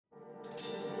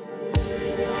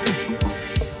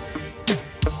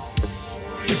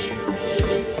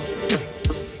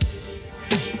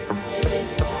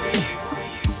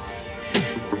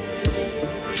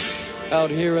Out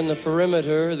here in the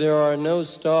perimeter, there are no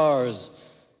stars.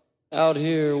 Out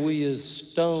here, we is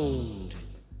stoned,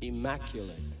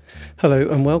 immaculate. Hello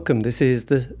and welcome. This is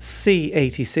the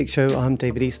C86 show. I'm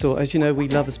David Eastaugh. As you know, we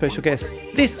love a special guest.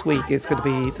 This week it's going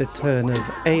to be the turn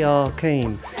of A.R.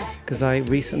 Kane, because I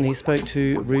recently spoke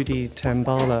to Rudi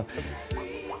Tambala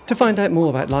to find out more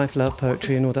about life, love,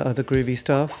 poetry and all that other groovy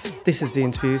stuff. This is the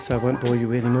interview, so I won't bore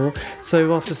you anymore.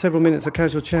 So after several minutes of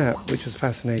casual chat, which was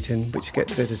fascinating, which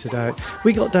gets edited out,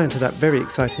 we got down to that very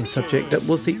exciting subject that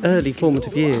was the early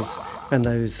formative years and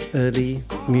those early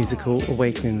musical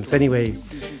awakenings. Anyway,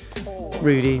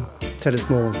 Rudi, tell us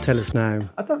more. Tell us now.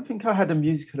 I don't think I had a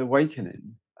musical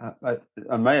awakening.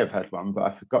 I may have had one, but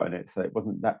I've forgotten it, so it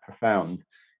wasn't that profound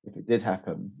if it did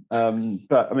happen.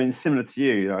 But I mean, similar to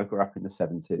you, I grew up in the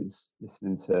 70s,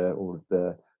 listening to all of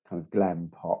the kind of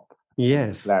glam pop,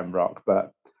 yes, glam rock.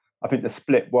 But I think the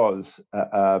split was,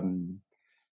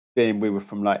 being we were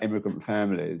from like immigrant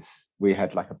families, we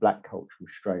had like a black cultural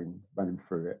strain running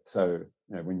through it. So,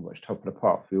 you know, when you watch Top of the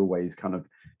Pops, we always kind of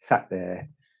sat there,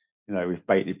 you know, with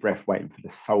bated breath, waiting for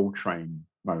the Soul Train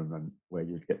moment where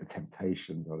you'd get the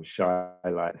Temptations or the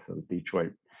Shy-Lights or the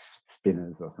Detroit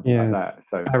Spinners or something like that.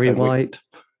 So Barry White.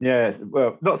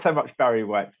 Well, not so much Barry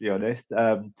White, to be honest.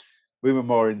 We were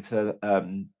more into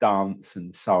dance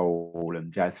and soul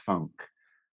and jazz funk.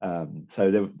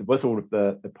 So there was all of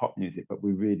the pop music, but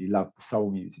we really loved the soul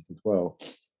music as well.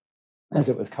 As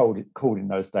it was called in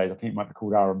those days. I think it might be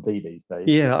called R&B these days.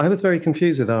 Yeah, I was very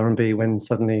confused with R&B when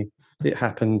suddenly it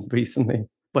happened recently.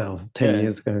 Well, 10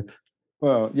 years ago.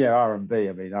 Well, yeah, R&B.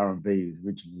 I mean, R&B was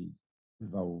originally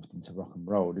evolved into rock and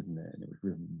roll, didn't it? And it was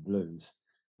rhythm and blues.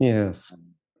 Yes.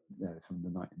 From the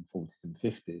 1940s and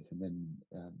 50s, and then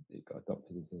it got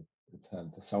adopted as a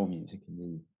term for soul music in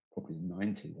the probably the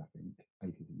 90s, I think,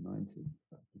 80s and 90s,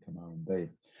 become R&B.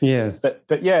 Yes.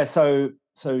 But yeah, so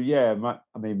yeah,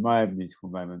 my musical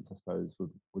moments, I suppose,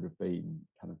 would have been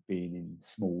kind of being in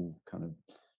small kind of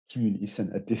community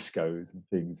centre discos and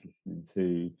things, listening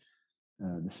to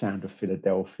the Sound of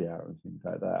Philadelphia and things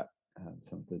like that.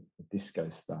 Some of the disco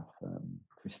stuff,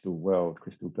 Crystal World,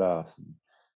 Crystal Glass, and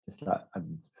just that,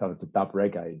 and some of the dub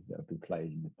reggae that would be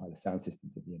played by the sound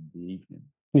systems at the end of the evening.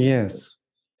 Yes.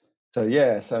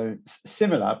 So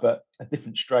similar, but a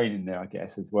different strain in there, I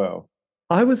guess, as well.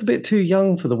 I was a bit too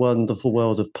young for the wonderful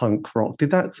world of punk rock.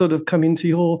 Did that sort of come into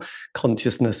your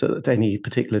consciousness at any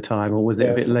particular time, or was it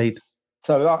a bit late?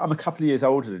 So I'm a couple of years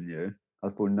older than you. I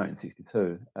was born in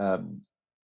 1962.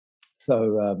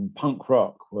 So punk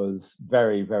rock was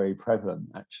very, very prevalent,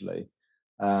 actually.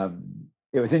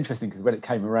 It was interesting because when it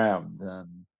came around,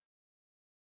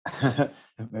 I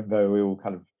remember we all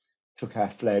kind of took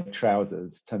our flared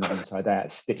trousers, turned them inside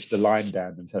out, stitched a line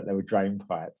down them so that they were drain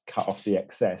pipes, cut off the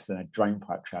excess, and had drain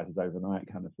pipe trousers overnight,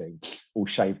 kind of thing. All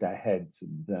shaved our heads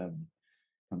and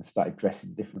kind of started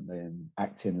dressing differently and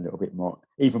acting a little bit more,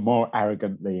 even more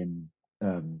arrogantly and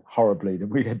horribly than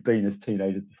we had been as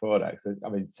teenagers before that. So, I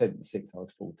mean, 76, I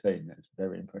was 14. That's a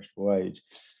very impressionable age.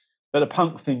 But the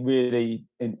punk thing really,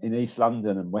 in East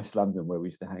London and West London, where we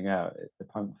used to hang out, the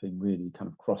punk thing really kind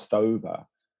of crossed over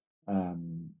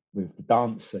with the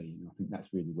dance scene. I think that's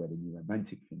really where the new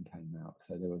romantic thing came out.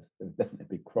 So there was definitely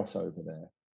a big crossover there.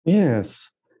 Yes.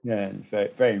 Yeah, and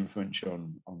very, very influential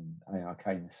on A.R.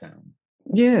 Kane's sound.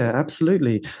 Yeah,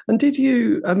 absolutely. And did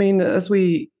you, I mean,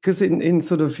 because in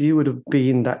sort of, you would have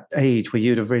been that age where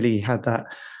you'd have really had that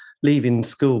leaving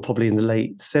school probably in the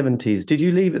late 70s. Did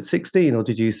you leave at 16 or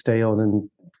did you stay on? And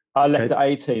I left at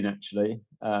 18, actually,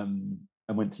 and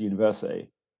went to university.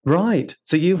 Right.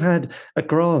 So you had a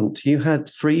grant, you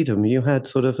had freedom, you had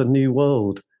sort of a new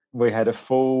world. We had a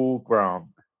full grant,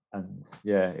 and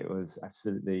yeah, it was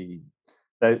absolutely,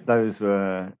 those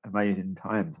were amazing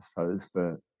times, I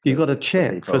suppose. You got a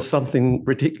check for something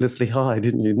ridiculously high,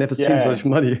 didn't you? Never seen such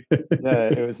money. Yeah,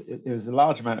 it was a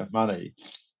large amount of money.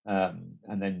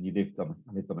 And then you lived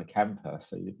on a campus,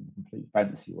 so you lived in a complete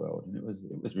fantasy world, and it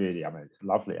was really, I mean, it's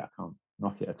lovely. I can't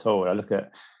knock it at all. I look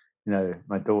at, you know,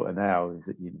 my daughter now is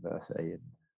at university and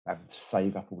having to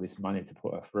save up all this money to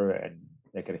put her through it, and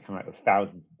they're going to come out with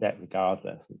thousands of debt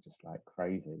regardless. It's just like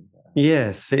crazy.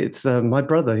 Yes, it's my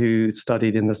brother who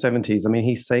studied in the 70s. I mean,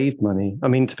 he saved money. I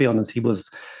mean, to be honest, he was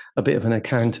a bit of an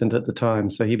accountant at the time,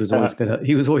 so he was always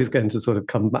going to sort of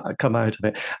come out of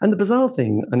it. And the bizarre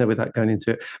thing, I know without going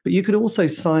into it, but you could also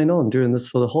sign on during the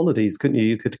sort of holidays, couldn't you?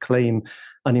 You could claim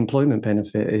unemployment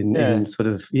benefit in sort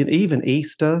of, you know, even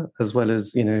Easter as well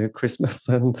as, you know, Christmas.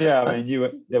 And yeah, I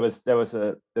mean, there was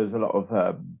a lot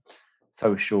of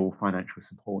social financial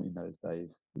support in those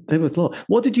days. There was a lot.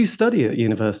 What did you study at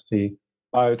university?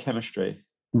 Biochemistry.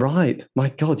 Right. My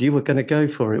God, you were going to go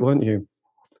for it, weren't you?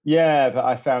 Yeah, but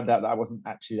I found out that I wasn't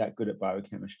actually that good at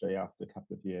biochemistry after a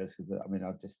couple of years because I mean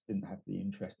I just didn't have the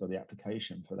interest or the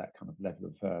application for that kind of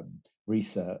level of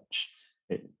research.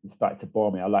 It started to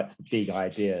bore me. I liked the big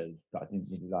ideas, but I didn't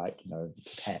really like,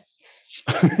 pipettes,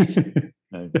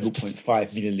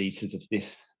 0.5 milliliters of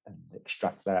this and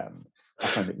extract that. And I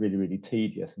found it really, really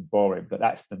tedious and boring. But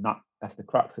that's the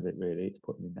crux of it, really, to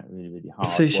put in that really, really hard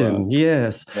Precision, work.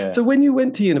 yes. Yeah. So when you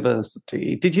went to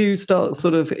university, did you start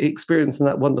sort of experiencing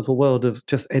that wonderful world of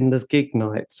just endless gig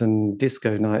nights and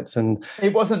disco nights? And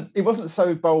it wasn't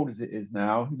so bold as it is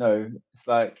now. It's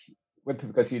like when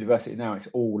people go to university now, it's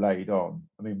all laid on.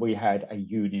 I mean, we had a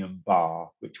union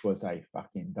bar, which was a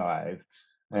fucking dive.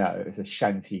 It was a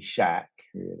shanty shack,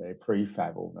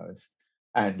 prefab almost.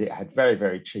 And it had very,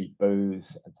 very cheap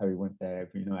booze. And so we went there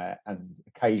every night. And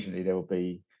occasionally there would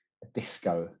be a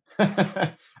disco.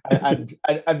 and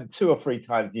 2 or 3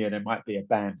 times a year, there might be a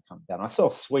band come down. I saw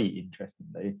Sweet,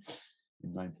 interestingly,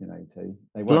 in 1980.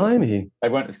 blimey. They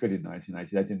weren't as good in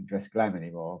 1980. They didn't dress glam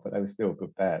anymore, but they were still a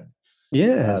good band.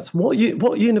 Yes. What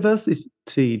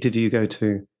university did you go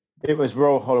to? It was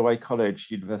Royal Holloway College,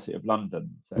 University of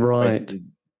London. So right.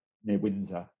 Near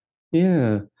Windsor.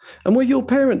 Yeah. And were your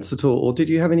parents at all, or did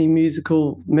you have any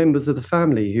musical members of the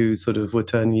family who sort of were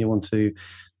turning you onto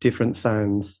different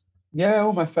sounds? Yeah,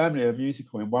 all my family are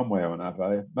musical in one way or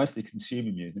another, mostly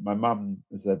consumer music. My mum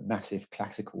was a massive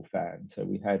classical fan, so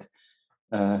we had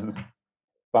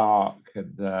Bach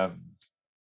and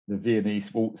the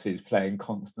Viennese waltzes playing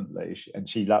constantly, and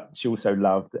she also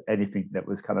loved anything that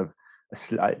was kind of a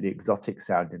slightly exotic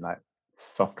sounding, like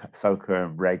soca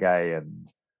and reggae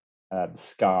and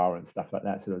ska and stuff like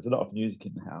that. So there was a lot of music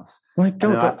in the house. My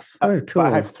God, that's so cool.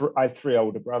 I have 3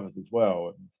 older brothers as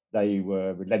well, and they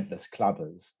were relentless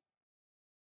clubbers.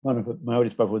 My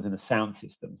oldest brother was in a sound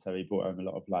system, so he brought home a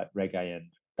lot of like reggae and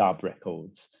dub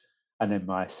records. And then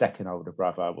my second older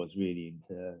brother was really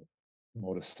into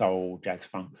more the soul, jazz,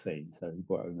 funk scene, so he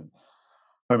brought home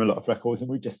a lot of records,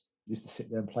 and we just used to sit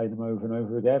there and play them over and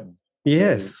over again.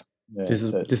 Yes. So, yeah,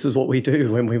 this is what we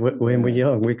do when we're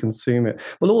young. We consume it.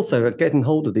 Well, also getting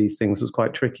hold of these things was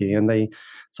quite tricky, and they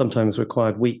sometimes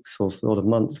required weeks or sort of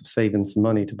months of saving some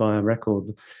money to buy a record.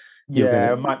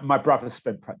 Yeah, my brothers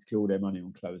spent practically all their money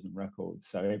on clothes and records.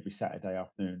 So every Saturday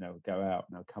afternoon they would go out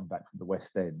and they'll come back from the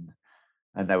West End,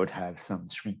 and they would have some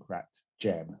shrink-wrapped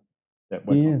gem that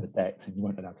went on the decks, and you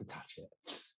weren't allowed to touch it.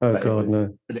 Oh God,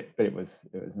 no! But it was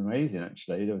amazing.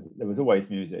 Actually, there was always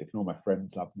music, and all my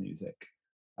friends loved music.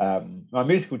 My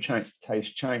musical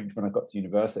taste changed when I got to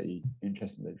university,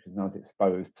 interestingly, because I was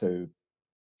exposed to,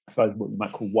 I suppose, what you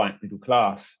might call white middle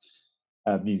class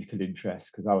musical interests,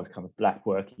 because I was kind of black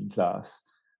working class.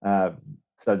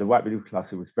 So the white middle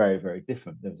class was very, very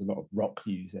different. There was a lot of rock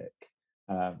music,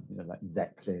 like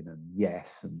Zeppelin and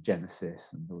Yes and Genesis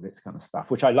and all this kind of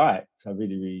stuff, which I liked. So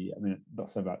really, really, I mean,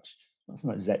 not so much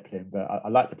Zeppelin, but I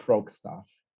like the prog stuff.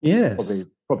 Yes,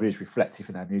 probably is reflective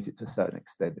in our music to a certain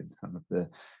extent in some of the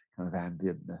kind of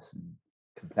ambientness and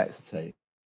complexity.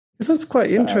 That's quite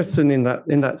interesting in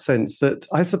that sense. That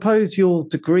I suppose your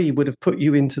degree would have put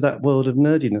you into that world of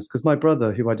nerdiness. Because my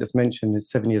brother, who I just mentioned,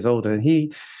 is 7 years older, and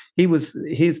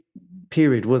his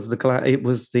period was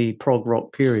the prog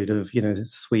rock period of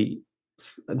sweet.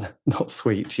 Not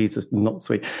sweet, Jesus, not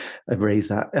sweet. Erase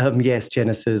that. Yes,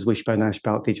 Genesis, Wishbone Ash,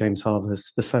 Barclay James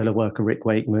Harvest, the solo worker Rick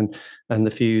Wakeman, and the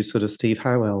few sort of Steve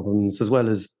Howe albums, as well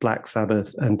as Black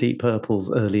Sabbath and Deep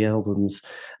Purple's early albums.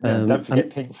 Don't forget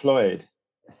Pink Floyd.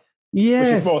 Yes,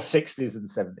 which is more 60s and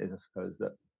 70s, I suppose.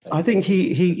 But I think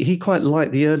he quite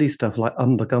liked the early stuff like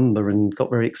Umber Gumber, and got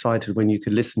very excited when you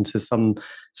could listen to some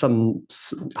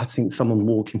I think someone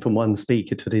walking from one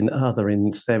speaker to the other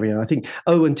in stereo. I think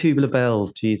and Tubular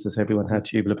Bells. Jesus, everyone had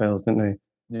Tubular Bells, didn't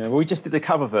they? Yeah, well, we just did a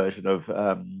cover version of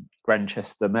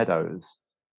Grantchester Meadows,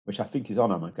 which I think is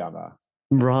on Umber.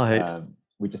 Right.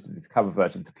 We just did a cover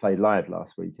version to play live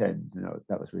last weekend.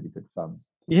 That was really good fun.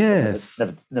 Yes.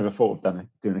 Never thought of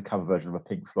doing a cover version of a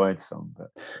Pink Floyd song.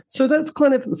 But so that's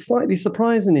kind of slightly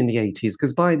surprising in the 80s,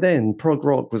 because by then prog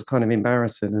rock was kind of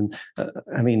embarrassing, and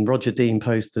I mean Roger Dean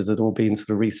posters had all been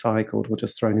sort of recycled or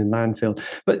just thrown in landfill.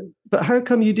 But how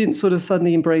come you didn't sort of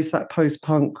suddenly embrace that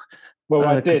post-punk? Well,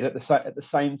 I did at the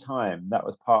same time. That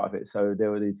was part of it. So there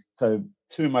were these. So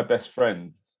 2 of my best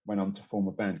friends went on to form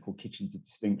a band called Kitchens of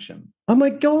Distinction. Oh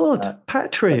my God,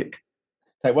 Patrick!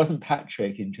 So it wasn't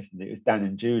Patrick, interestingly, it was Dan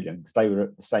and Julian, because they were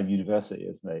at the same university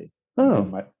as me.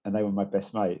 Oh. And they were my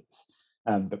best mates.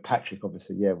 But Patrick,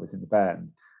 obviously, was in the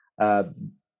band.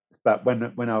 But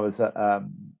when I was at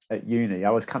uni, I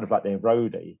was kind of like their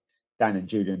roadie. Dan and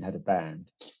Julian had a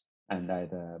band. and they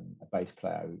had a bass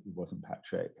player who wasn't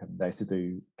Patrick, and they used to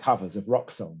do covers of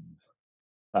rock songs,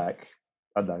 like,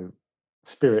 I don't know,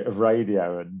 Spirit of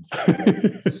Radio and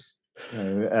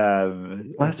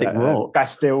Classic rock.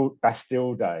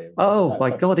 Bastille Day. Oh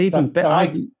my God, even better.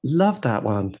 I love that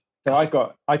one. So I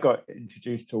got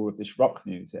introduced to all of this rock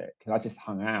music, and I just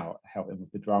hung out, helping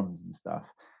with the drums and stuff,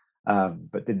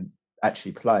 but didn't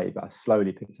actually play. But I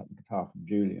slowly picked up the guitar from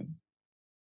Julian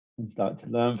and started to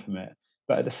learn from it.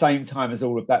 But at the same time as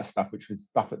all of that stuff, which was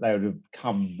stuff that they would have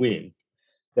come with,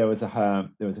 there was a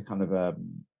kind of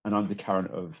an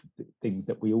undercurrent of things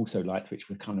that we also liked, which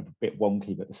were kind of a bit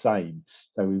wonky but the same.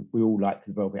 So we all liked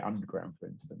the Velvet Underground, for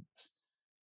instance,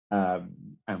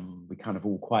 and we kind of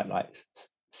all quite liked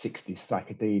 60s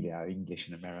psychedelia, English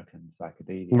and American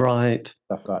psychedelia, right?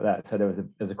 Stuff like that. So there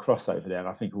was a crossover there, and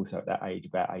I think also at that age,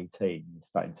 about 18,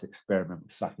 starting to experiment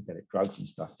with psychedelic drugs and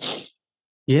stuff.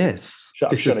 Yes,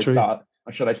 this is true.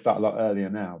 I'm sure they start a lot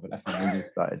earlier now, but that's when we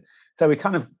started. So we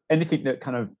kind of, anything that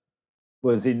kind of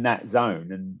was in that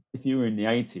zone, and if you were in the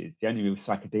 80s, the only real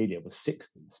psychedelia was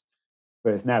 60s.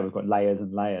 Whereas now we've got layers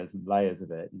and layers and layers of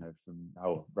it, from the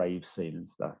whole rave scene and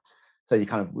stuff. So you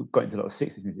kind of got into a lot of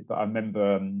 60s music. But I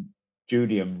remember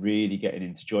Julian really getting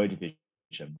into Joy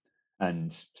Division.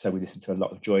 And so we listened to a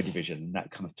lot of Joy Division, and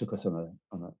that kind of took us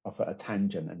off at a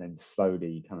tangent. And then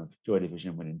slowly kind of Joy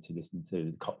Division went into listening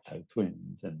to the Cocteau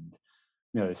Twins and,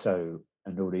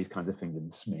 and all these kinds of things,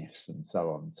 and the Smiths and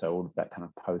so on. So all of that kind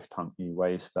of post-punk new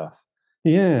wave stuff.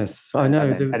 Yes, I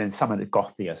know. And then some of the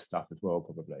gothier stuff as well,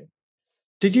 probably.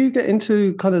 Did you get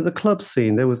into kind of the club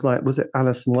scene? There was was it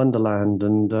Alice in Wonderland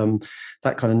and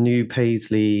that kind of New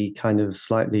Paisley kind of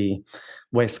slightly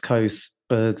West Coast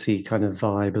birdsy kind of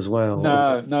vibe as well?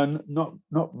 No,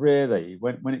 not really.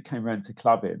 When it came around to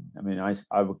clubbing, I mean,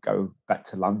 I would go back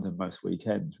to London most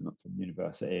weekends when I'm from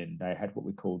university, and they had what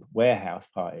we called warehouse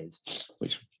parties,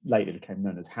 which later became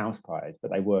known as house parties, but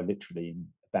they were literally in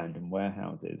abandoned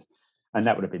warehouses. And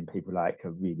that would have been people like a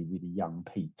really, really young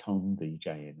Pete Tong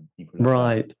DJing, and people like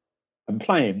right that, and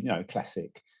playing,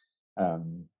 classic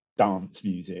dance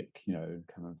music,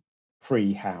 kind of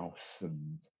pre-house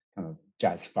and kind of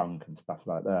jazz funk and stuff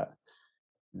like that.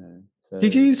 So.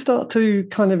 Did you start to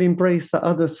kind of embrace that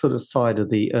other sort of side of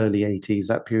the early 80s,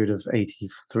 that period of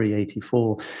 83,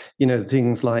 84,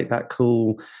 things like that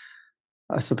cool,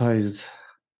 I suppose,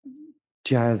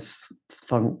 jazz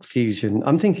funk fusion?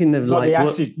 I'm thinking of not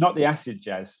the acid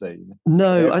jazz scene.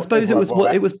 No, I suppose it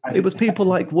was people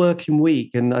like Working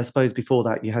Week, and I suppose before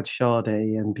that you had Sade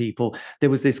and people. There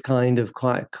was this kind of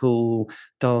quite cool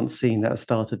dance scene that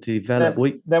started to develop.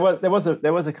 There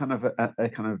was a kind of a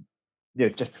kind of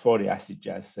just before the acid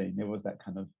jazz scene, there was that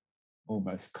kind of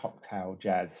almost cocktail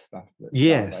jazz stuff that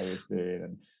Sade was doing,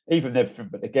 and even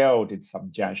but the girl did some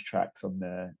jazz tracks on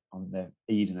their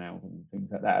Eden album and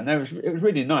things like that, and it was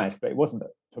really nice. But it wasn't,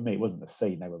 for me, it wasn't a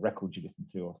scene. They were records you listened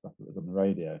to or stuff that was on the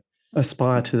radio.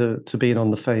 Aspire to being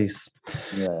on the face.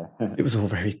 Yeah, it was all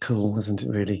very cool, wasn't it?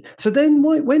 Really. So then,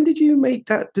 when did you make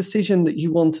that decision that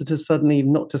you wanted to suddenly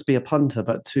not just be a punter,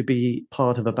 but to be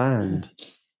part of a band?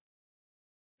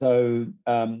 So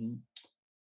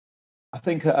I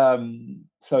think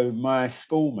so. My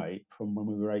schoolmate from when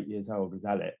we were 8 years old was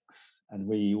Alex, and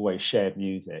we always shared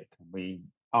music, and we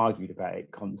argued about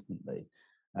it constantly.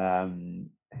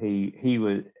 He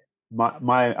was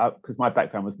because my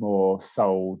background was more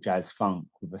soul, jazz, funk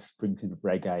with a sprinkling of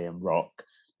reggae and rock,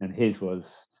 and his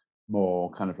was more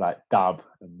kind of like dub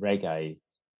and reggae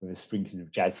with a sprinkling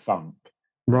of jazz funk.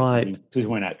 Right. We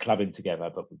went out clubbing together,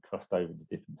 but we crossed over to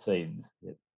different scenes.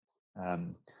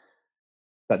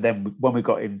 But then when we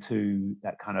got into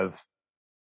that kind of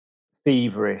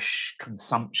feverish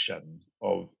consumption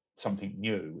of something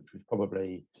new, which was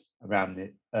probably around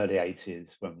the early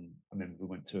 80s, when I remember we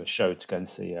went to a show to go and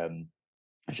see,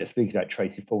 just speaking about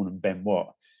Tracy Thorn and Ben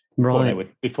Watt,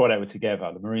 before they were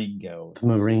together, the Marine Girls. The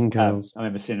Marine Girls. I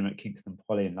remember seeing them at Kingston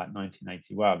Poly in like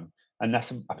 1981. And I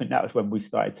think that was when we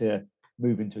started to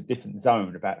move into a different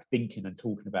zone about thinking and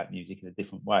talking about music in a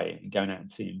different way and going out and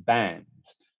seeing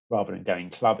bands rather than going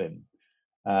clubbing.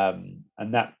 And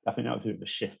that, I think that was a bit of a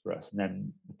shift for us. And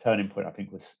then the turning point, I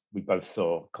think, was we both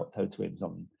saw Cocteau Twins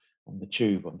on the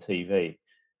Tube on TV,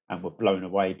 and were blown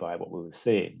away by what we were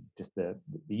seeing. Just the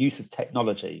use of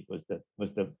technology was the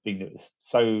thing that was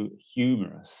so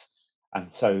humorous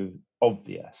and so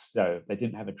obvious. So they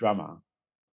didn't have a drummer;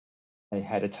 they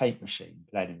had a tape machine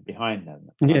playing behind them.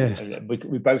 Yes,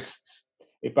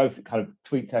 it both kind of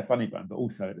tweaked our funny bone, but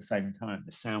also at the same time,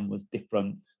 the sound was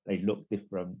different. They looked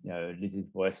different. Lizzie's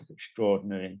voice was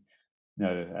extraordinary.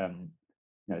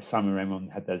 Simon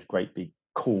Raymond had those great big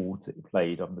chords that he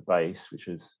played on the bass, which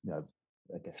was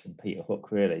I guess from Peter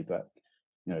Hook really, but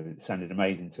it sounded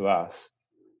amazing to us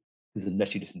because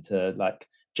unless you listen to like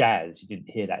jazz, you didn't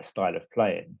hear that style of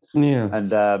playing. Yeah. And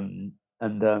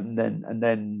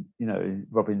then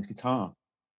Robin's guitar.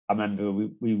 I remember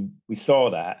we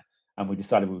saw that and we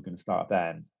decided we were going to start a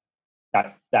band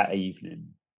that evening.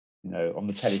 On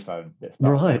the telephone.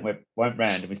 Right. Went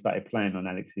round and we started playing on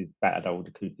Alex's battered old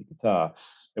acoustic guitar,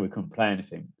 and we couldn't play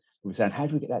anything. We were saying, how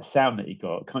do we get that sound that he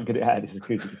got? Can't get it out of this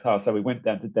acoustic guitar. So we went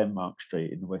down to Denmark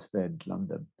Street in the West End,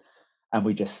 London, and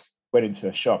we just went into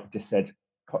a shop and just said,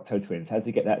 Cocteau Twins, how do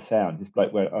you get that sound? This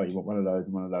bloke went, oh, you want one of those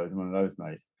and one of those and one of those,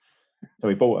 mate. So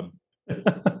we bought them.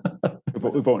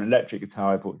 we bought an electric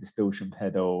guitar, we bought a distortion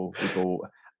pedal, we bought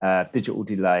a digital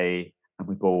delay, and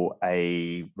we bought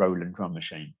a Roland drum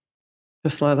machine.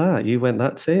 Just like that, you went,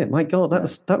 that's it. My God,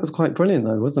 that was quite brilliant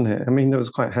though, wasn't it? I mean, it was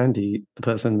quite handy. The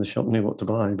person in the shop knew what to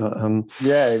buy, but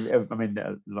yeah, I mean,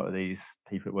 a lot of these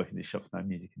people that work in these shops know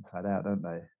music inside out, don't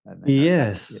they?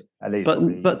 Yes, at least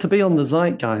but to be on the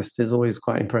zeitgeist is always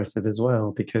quite impressive as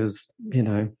well, because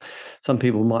some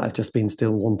people might have just been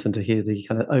still wanting to hear the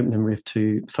kind of opening riff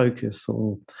to Focus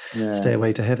or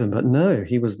Stairway to Heaven, but no,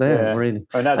 he was there. Really.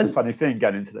 And that's the funny thing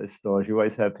going into those stores. You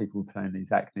always heard people playing these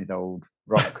hackneyed old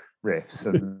rock riffs,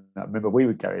 and I remember we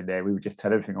would go in there, we would just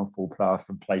turn everything on full blast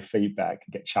and play feedback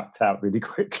and get chucked out really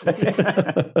quickly.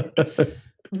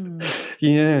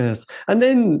 Yes, and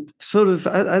then sort of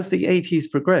as the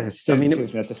 80s progressed, I mean,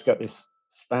 excuse me, I just got this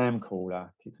spam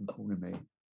caller keeps on calling me.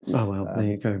 Oh, well, there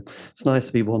you go. It's nice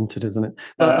to be wanted, isn't it?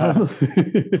 But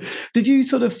did you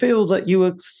sort of feel that you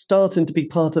were starting to be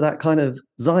part of that kind of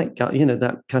zeitgeist,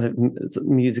 that kind of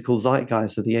musical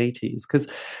zeitgeist of the 80s? Because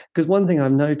one thing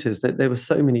I've noticed that there were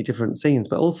so many different scenes,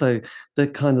 but also the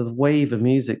kind of wave of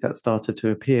music that started to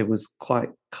appear was quite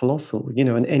colossal,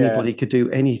 and anybody could do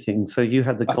anything. So you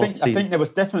had the I think there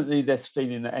was definitely this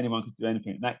feeling that anyone could do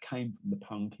anything. And that came from the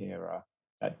punk era,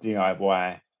 that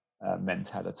DIY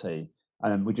mentality.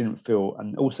 And we didn't feel,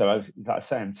 and also, like I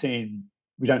say, I'm seeing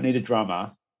we don't need a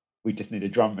drummer, we just need a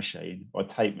drum machine or a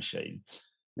tape machine,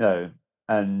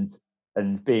 and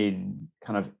being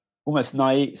kind of almost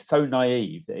naive, so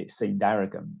naive that it seemed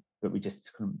arrogant, but we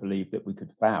just couldn't believe that we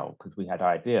could fail because we had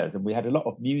ideas and we had a lot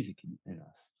of music in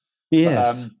us.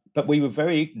 Yes. But we were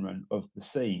very ignorant of the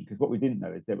scene because what we didn't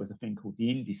know is there was a thing called the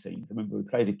indie scene. I remember we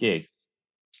played a gig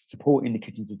supporting the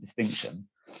Kitchens of Distinction.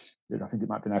 I think it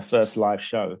might have been our first live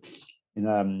show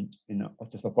in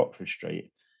just off Oxford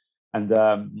Street, and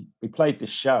we played this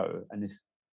show, and this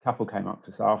couple came up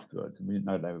to us afterwards, and we didn't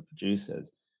know they were producers,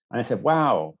 and they said,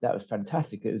 "Wow, that was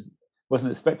fantastic!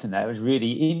 Wasn't expecting that. It was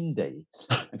really indie."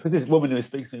 And because this woman who was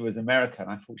speaking to me was American,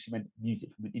 I thought she meant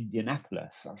music from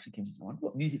Indianapolis. I was thinking, I wonder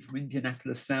what music from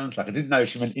Indianapolis sounds like. I didn't know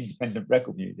she meant independent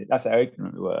record music. That's how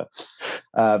ignorant we were.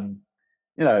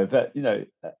 But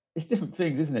it's different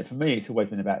things, isn't it? For me, it's always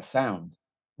been about sound.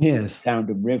 Yes, sound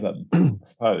and rhythm, I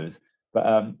suppose.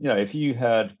 But if you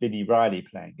heard Vinnie Riley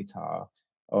playing guitar,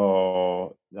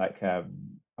 or like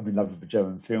I'm in love with a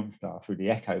German film star through the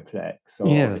Echoplex,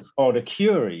 or the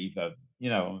Cure, even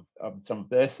on some of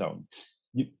their songs,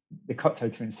 the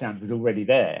Cocteau Twins sound was already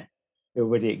there; it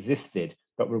already existed.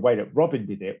 But the way that Robin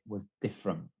did it was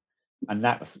different, and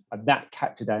that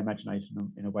captured our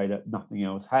imagination in a way that nothing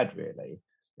else had really.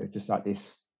 It was just like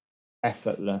this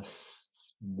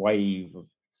effortless wave of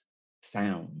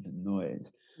sound and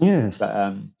noise. Yes.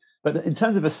 But in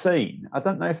terms of a scene, I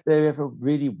don't know if there ever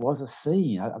really was a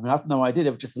scene. I mean, I've no idea.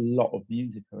 There was just a lot of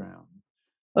music around.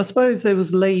 I suppose there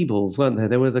was labels, weren't there?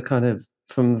 There were the kind of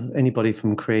from anybody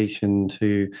from Creation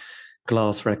to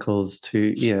Glass Records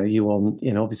to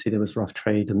obviously there was Rough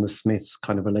Trade and the Smiths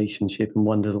kind of relationship and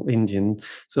One Little Indian.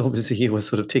 So obviously you were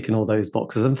sort of ticking all those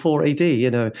boxes. And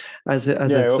 4AD,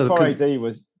 4AD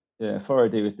was. Yeah,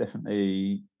 4AD was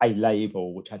definitely a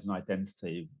label which had an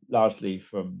identity, largely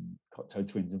from Cocteau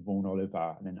Twins and Vaughan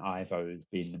Oliver, and then Ivo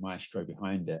being the maestro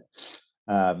behind it.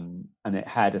 And it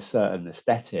had a certain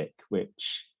aesthetic,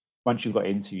 which once you got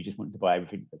into, you just wanted to buy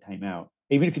everything that came out,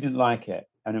 even if you didn't like it.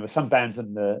 And there were some bands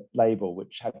on the label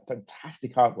which had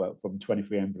fantastic artwork from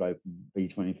 23 Envelope and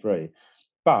B23,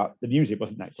 but the music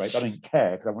wasn't that great. I didn't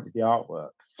care because I wanted the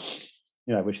artwork,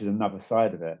 which is another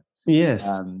side of it. Yes.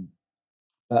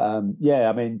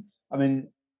 In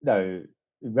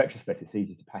retrospect, it's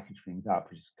easy to package things up,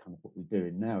 which is kind of what we're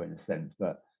doing now in a sense.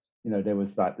 But, there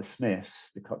was like the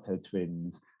Smiths, the Cocteau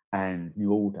Twins, and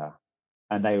New Order.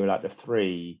 And they were like the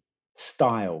three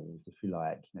styles, if you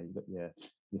like. You've got your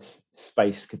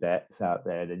space cadets out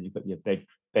there, then you've got your bed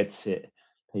sit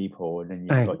people, and then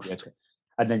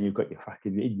you've got your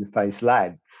fucking in-your-face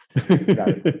lads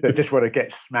that just want to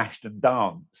get smashed and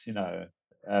dance,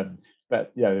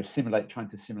 but trying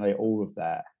to simulate all of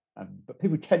that. But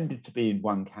people tended to be in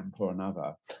one camp or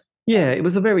another. Yeah, it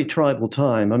was a very tribal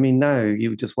time. I mean, now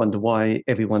you just wonder why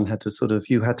everyone had to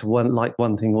you had to like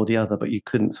one thing or the other, but you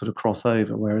couldn't sort of cross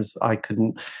over. Whereas I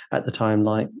couldn't at the time,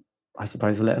 like, I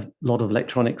suppose a lot of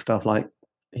electronic stuff like,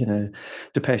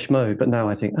 Depeche Mode. But now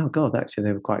I think, oh God, actually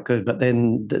they were quite good. But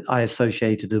then I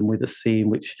associated them with a scene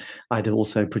which I'd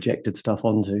also projected stuff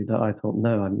onto that I thought,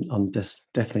 no, I'm just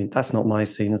definitely, that's not my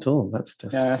scene at all. That's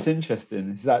just... Yeah, that's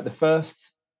interesting. It's like the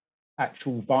first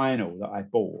actual vinyl that I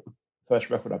bought, first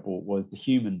record I bought was the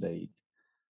Human League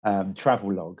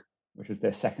Travelogue, which was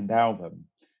their second album.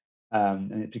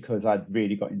 And it's because I'd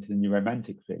really got into the new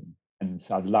romantic thing. And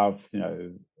so I loved,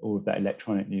 all of that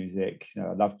electronic music.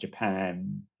 I loved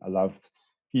Japan. I loved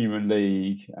Human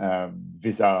League,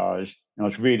 Visage. And I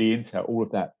was really into all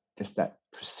of that, just that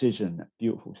precision, that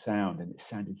beautiful sound. And it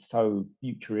sounded so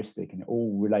futuristic, and it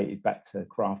all related back to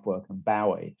Kraftwerk and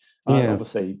Bowie. Yes.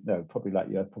 Obviously, probably like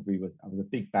you, I was a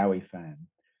big Bowie fan.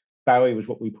 Bowie was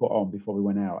what we put on before we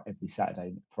went out every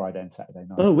Friday and Saturday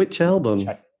night. Oh, which album?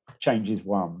 Changes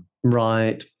One.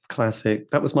 Right,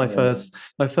 classic. That was my first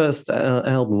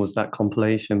album, was that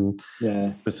compilation. Yeah,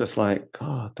 it was just like,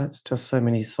 God, that's just so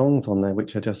many songs on there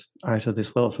which are just out of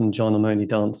this world, from John I'm Only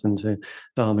Dancing to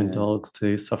Diamond Dogs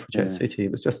to Suffragette City.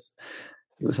 It was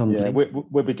unbelievable. Yeah,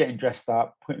 we'd be getting dressed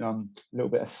up, putting on a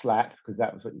little bit of slap, because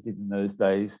that was what you did in those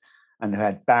days. And they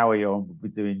had Bowie on, we'd be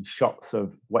doing shots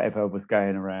of whatever was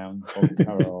going around,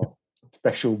 vodka or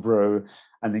Special Brew,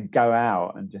 and then go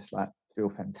out and just like feel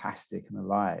fantastic and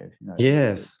alive.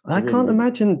 Yes, I can't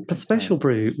imagine Special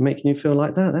Brew making you feel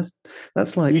like that.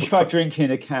 That's like, you try drinking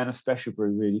a can of Special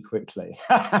Brew really quickly.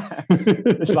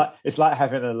 it's like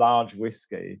having a large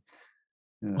whiskey.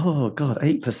 Oh God,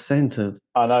 8% of...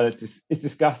 I know, it's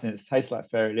disgusting. It tastes like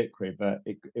fairy liquid, but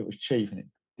it was cheap and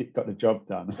it got the job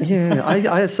done. Yeah,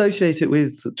 I associate it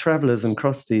with Travellers and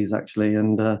Crusties, actually,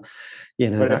 and But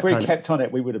if we kept on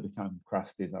it, we would have become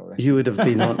Crusties, I reckon. You would have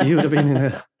been in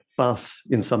a bus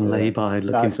in some lay-by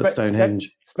looking for Stonehenge.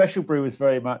 Special Brew was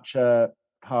very much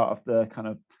part of the kind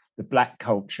of the black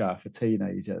culture for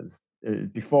teenagers.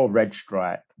 Before Red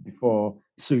Stripe, before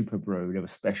Super Brew, there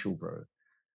was Special Brew,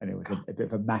 and it was a bit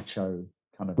of a macho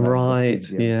kind of... Right,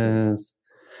 yes.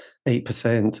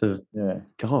 8% of...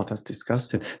 God, that's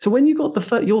disgusting. So when you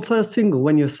got your first single,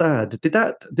 When You're Sad,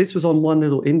 this was on One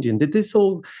Little Indian, did this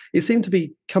all... It seemed to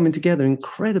be coming together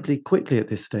incredibly quickly at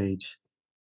this stage.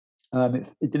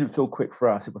 It didn't feel quick for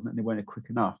us. It wasn't anywhere quick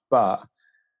enough, but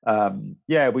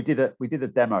we did a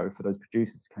demo for those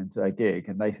producers who came to our gig,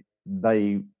 and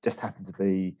they just happened to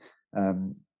be...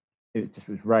 it just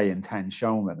was Ray and Tan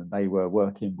Shulman, and they were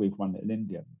working with One Little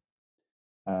Indian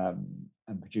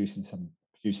and producing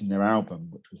their album,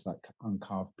 which was like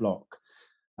Uncarved Block,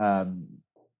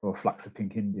 or Flux of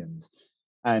Pink Indians.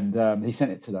 And he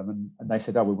sent it to them, and they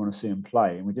said, oh, we want to see them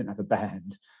play. And we didn't have a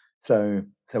band. So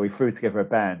we threw together a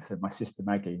band. So my sister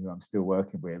Maggie, who I'm still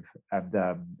working with, and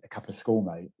a couple of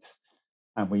schoolmates.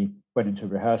 And we went into a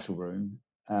rehearsal room.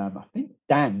 I think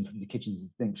Dan from the Kitchen's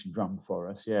Distinction drummed for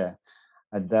us,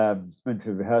 and went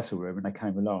to a rehearsal room, and they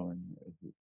came along, and it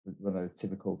was one of those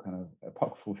typical kind of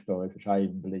apocryphal stories, which I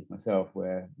even believe myself,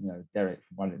 where Derek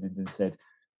from One Little Indian said,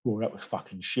 "Well, that was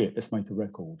fucking shit. Let's make a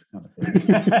record," kind of thing.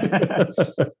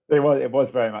 It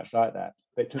was very much like that.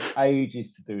 But it took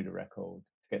ages to do the record,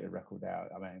 to get the record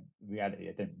out. I mean, in reality,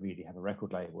 I didn't really have a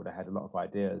record label. They had a lot of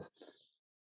ideas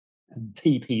and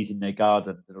teepees in their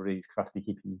gardens and all these crusty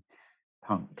hippie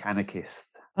punk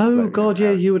anarchists. Oh God,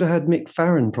 yeah, you would have had Mick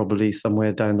Farren probably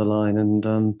somewhere down the line, and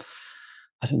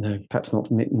I don't know, perhaps not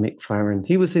Mick Farren.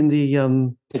 He was in the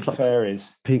Pink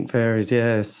Fairies. Pink Fairies,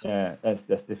 yes. Yeah, that's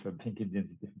different. Pink Indians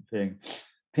is a different thing.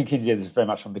 Pink Indians is very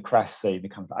much on the crass scene, the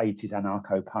kind of 80s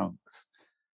anarcho punks,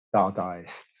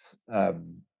 Dardaists.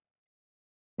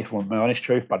 If you want my honest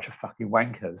truth, bunch of fucking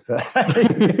wankers. But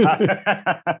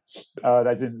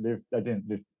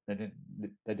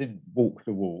they didn't walk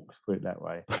the walk, put it that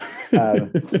way.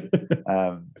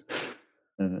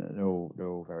 And they're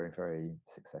all very, very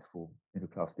successful middle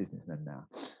class businessmen now.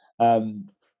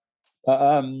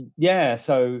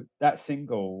 So that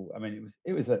single, I mean,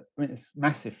 it's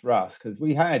massive for us, because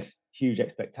we had huge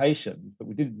expectations, but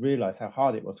we didn't realize how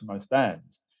hard it was for most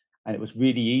bands. And it was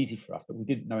really easy for us, but we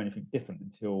didn't know anything different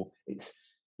until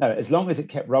as long as it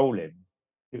kept rolling,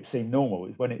 it seemed normal.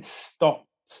 It's when it stopped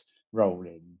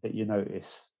rolling that you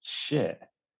notice, shit,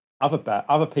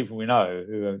 other people we know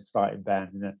who are starting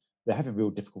bands, and they're having real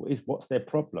difficulties. What's their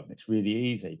problem? It's really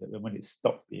easy. But then when it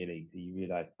stopped being easy, you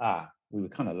realize, we were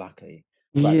kind of lucky.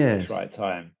 Right, yes. at the right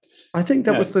time. I think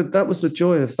that Yeah. was the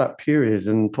joy of that period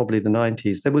and probably the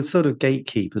 90s. There was sort of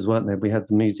gatekeepers, weren't there? We had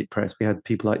the music press, we had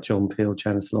people like John Peel,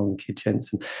 Janice Long, Kid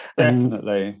Jensen, and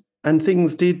Definitely.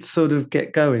 things did sort of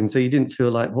get going. So you didn't feel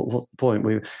like, what's the point?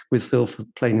 We're still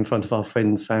playing in front of our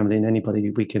friends, family, and anybody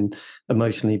we can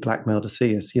emotionally blackmail to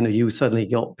see us. You suddenly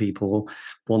got people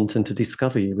wanting to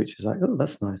discover you, which is like, oh,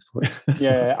 that's nice for you.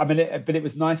 Yeah, I mean, but it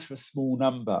was nice for a small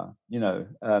number. We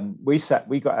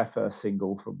got our first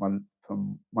single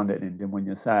from One Day in India, When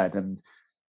You're Sad, and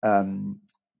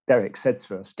Derek said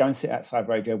to us, "Go and sit outside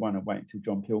Radio 1 and wait until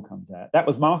John Peel comes out." That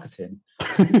was marketing.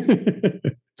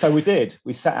 So we did.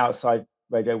 We sat outside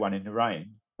Radio 1 in the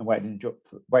rain and waited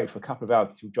for a couple of hours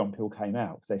until John Peel came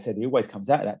out. Because they said he always comes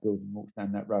out of that building and walks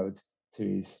down that road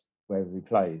to wherever he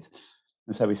plays.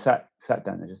 And so we sat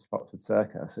down there just at Oxford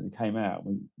Circus, and he came out.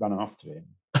 We ran after him,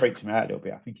 freaked him out a little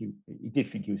bit. I think he did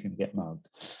think he was going to get mugged.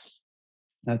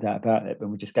 No doubt about it. But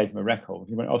we just gave him a record.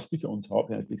 He went, "I'll stick it on top."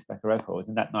 A big stack of records.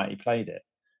 And that night he played it.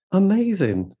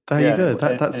 Amazing. There you go.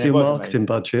 That's your marketing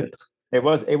budget. It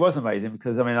was amazing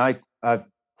because, I mean, I've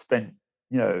spent,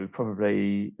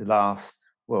 probably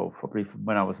probably from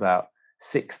when I was about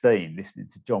 16 listening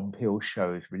to John Peel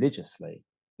shows religiously,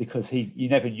 because you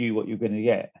never knew what you were going to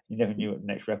get. You never knew what the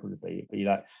next record would be. It'd be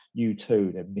like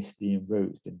U2, then Misty and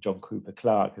Roots, then John Cooper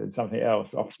Clarke, and something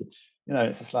else.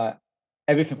 It's just like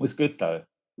everything was good though.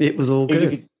 It was all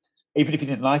good. Even if you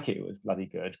didn't like it, it was bloody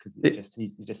good because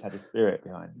he just had a spirit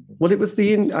behind it. Well, it was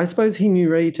I suppose he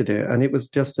narrated it, and it was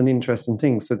just an interesting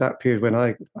thing. So that period when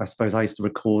I suppose I used to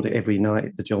record it every night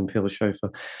at the John Peel show for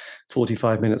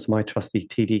 45 minutes of my trusty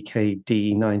TDK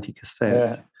D90 cassette.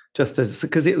 Yeah. Just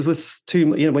because it was too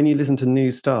much, when you listen to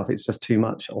new stuff, it's just too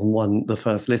much on the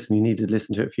first listen. You need to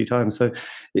listen to it a few times. So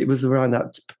it was around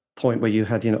that point where you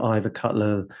had, Ivor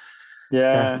Cutler,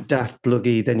 Daft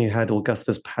Bluggy, then you had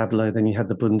Augustus Pablo, then you had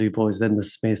the Bundu Boys, then the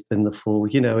Smiths, then the Fall,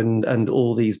 and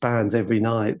all these bands every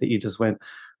night that you just went,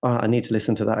 all right, I need to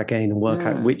listen to that again and work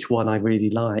out which one I really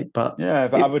like. But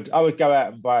I would go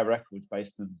out and buy records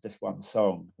based on just one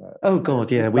song. Oh God,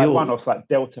 yeah, one-offs like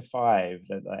Delta 5,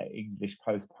 the English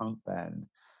post-punk band.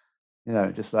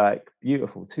 Just like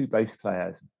beautiful, two bass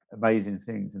players, amazing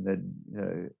things, and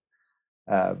then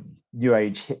new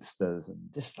age hipsters and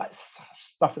just like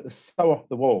stuff that was so off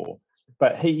the wall,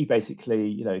 but he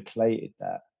basically collated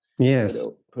that,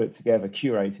 put it together,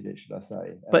 curated it, should I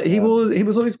say. But he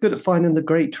was always good at finding the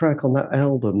great track on that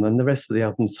album, and the rest of the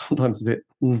album sometimes a bit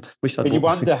but you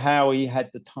wonder how he had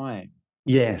the time.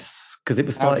 Yes, because it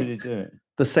was how did he do it?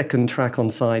 The second track on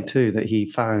side 2 that he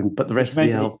found, but the rest of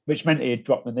the album, which meant he had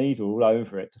dropped the needle all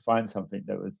over it to find something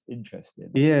that was interesting.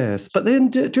 Yes, but then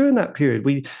during that period,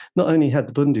 we not only had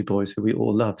the Bundu Boys, who we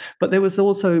all loved, but there was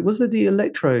there the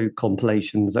electro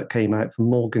compilations that came out from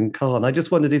Morgan Khan. I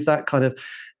just wondered if that kind of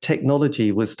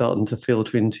technology was starting to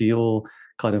filter into your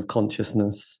kind of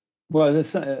consciousness. Well,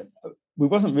 we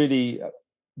wasn't really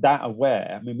that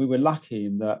aware. I mean, we were lucky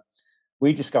in that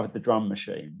we discovered the drum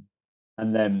machine,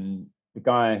 and then the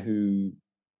guy who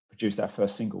produced our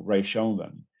first single, Ray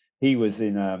Shulman, he was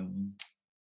in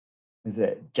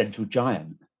Gentle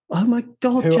Giant? Oh my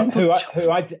God!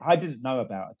 Who I didn't know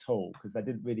about at all, because they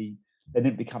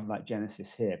didn't become like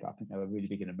Genesis here, but I think they were really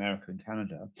big in America and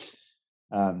Canada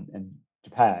and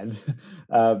Japan.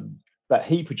 But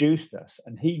he produced us,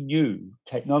 and he knew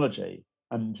technology,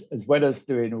 and as well as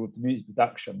doing all the music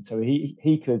production, so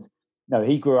he could. No,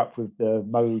 he grew up with the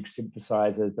Moog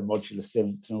synthesizers, the modular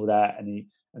synths, and all that, and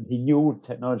he knew all the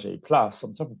technology. Plus,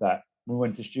 on top of that, when we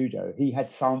went to the studio, he had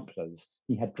samplers,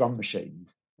 he had drum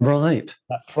machines, right?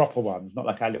 Like proper ones, not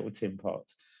like our little tin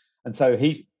pots. And so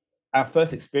our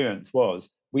first experience was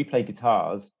we play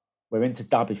guitars. We're into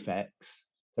dub effects,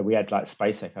 so we had like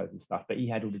space echoes and stuff. But he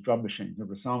had all the drum machines and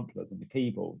the samplers and the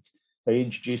keyboards. So he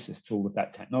introduced us to all of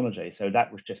that technology. So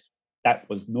that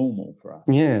was normal for us.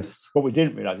 Yes. What we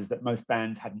didn't realize is that most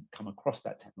bands hadn't come across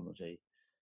that technology.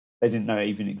 They didn't know it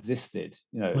even existed.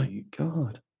 My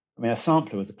God. I mean, a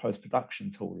sampler was a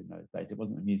post-production tool in those days. It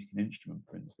wasn't a musical instrument,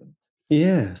 for instance.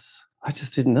 Yes. I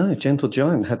just didn't know Gentle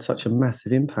Giant had such a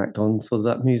massive impact on sort of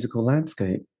that musical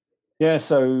landscape. Yeah.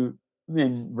 So, I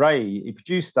mean, Ray, he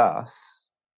produced us.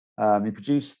 He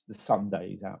produced the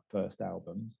Sundays, our first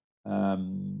album.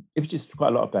 He produced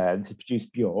quite a lot of bands. He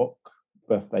produced Bjork,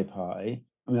 Birthday Party.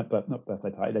 I mean, not Birthday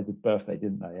Party. They did Birthday,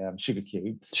 didn't they? Sugar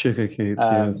Cubes. Sugar Cubes,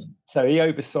 yes. So he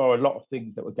oversaw a lot of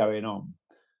things that were going on,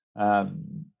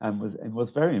 and was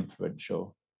very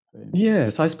influential.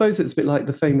 Yes, I suppose it's a bit like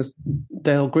the famous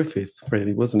Dale Griffith,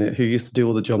 really, wasn't it? Who used to do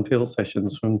all the John Peel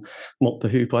sessions from Mott the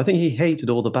Hoople. I think he hated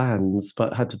all the bands,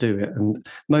 but had to do it. And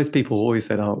most people always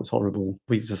said, "Oh, it was horrible.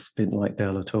 We just didn't like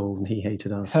Dale at all, and he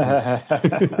hated us." Ray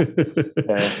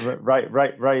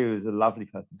was a lovely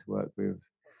person to work with,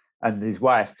 and his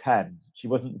wife Tam. She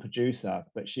wasn't the producer,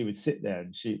 but she would sit there,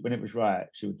 and when it was right,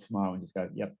 she would smile and just go,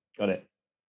 "Yep, got it,"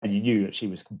 and you knew that she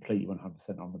was completely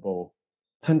 100% on the ball.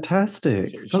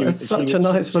 Fantastic. That's such a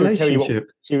nice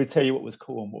relationship. She would tell you what was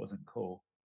cool and what wasn't cool.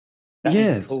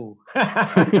 Yes. Cool.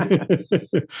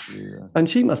 And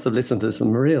she must have listened to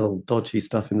some real dodgy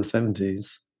stuff in the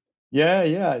 70s. Yeah,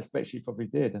 I expect she probably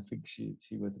did. I think she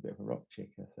was a bit of a rock chick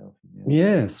herself.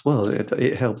 Yes, well,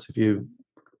 it helps if you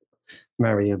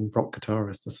marry a rock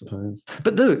guitarist, I suppose.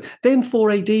 But look, then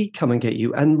 4AD come and get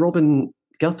you, and Robin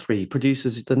Guthrie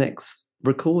produces the next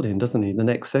recording, doesn't he? The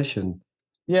next session.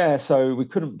 Yeah, so we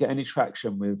couldn't get any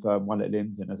traction with One Little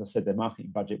Indian. As I said, their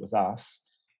marketing budget was us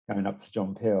going up to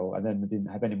John Peel, and then we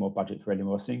didn't have any more budget for any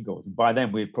more singles. And by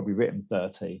then, we'd probably written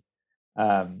 30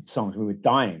 songs. We were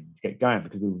dying to get going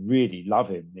because we were really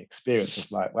loving the experience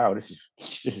of like, wow, this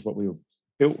is what we were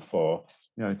built for,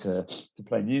 to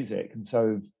play music. And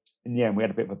so in the end, we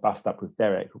had a bit of a bust up with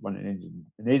Derek at One Little Indian.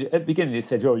 And at the beginning, he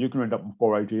said, "Oh, you're going to end up on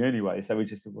 4AD anyway." So we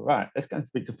just said, well, right, let's go and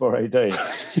speak to 4AD.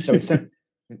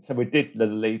 So we did the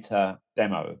Lolita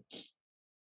demo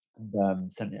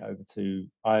and sent it over to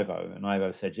Ivo, and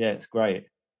Ivo said, "Yeah, it's great."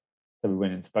 So we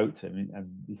went and spoke to him, and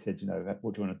he said,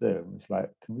 "What do you want to do?" And it's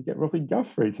like, "Can we get Robin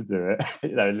Guthrie to do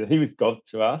it?" He was God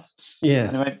to us.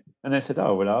 Yes. And they said,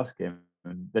 "Oh, we'll ask him."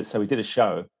 And so we did a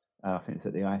show. I think it's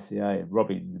at the ICA, and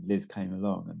Robin and Liz came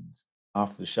along. And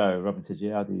after the show, Robin said,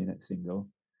 "Yeah, I'll do your next single."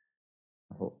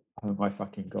 I thought, "Oh my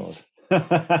fucking God."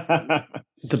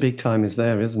 The big time is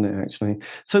there, isn't it, actually?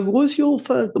 So was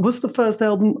the first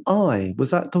album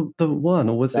Was that the one,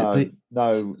 or was it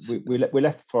No, we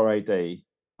left 4AD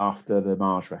after the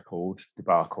Mars record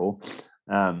debacle.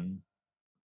 There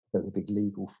was a big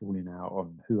legal falling out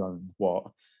on who owned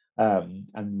what.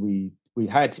 And we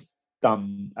had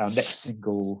done our next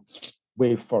single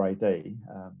with 4AD,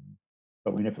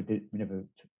 but we never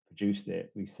produced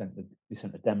it. We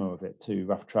sent a demo of it to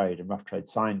Rough Trade, and Rough Trade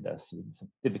signed us. We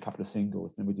did a couple of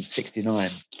singles, and then we did 69.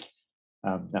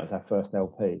 That was our first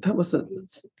LP.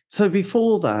 So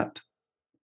before that,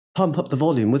 Pump Up the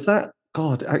Volume, was that,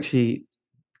 God, actually,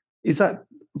 is that,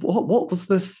 what was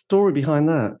the story behind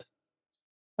that?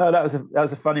 Oh, that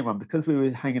was a funny one, because we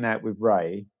were hanging out with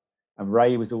Ray, and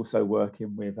Ray was also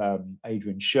working with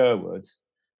Adrian Sherwood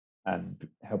and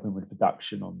helping with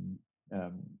production on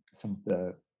some of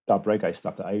the dub reggae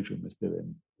stuff that Adrian was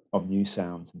doing on New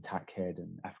Sounds and Tackhead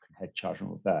and African Head Charge and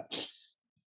all of that.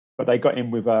 But they got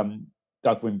in with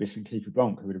Doug Wimbis and Keith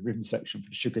LeBlanc, who were the rhythm section for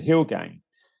the Sugar Hill Gang.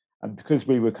 And because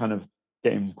we were kind of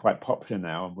getting quite popular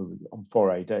now, and we were on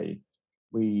 4AD,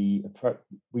 we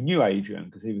knew Adrian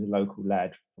because he was a local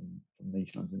lad from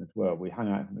East London as well. We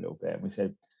hung out with him a little bit, and we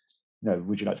said,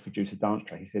 "Would you like to produce a dance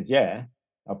track?" He said, "Yeah,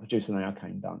 I'll produce an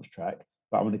Arcane dance track,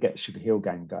 but I want to get the Sugar Hill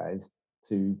Gang guys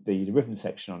to be the rhythm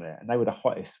section on it." And they were the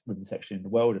hottest rhythm section in the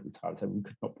world at the time, so we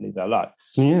could not believe our luck.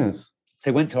 Yes.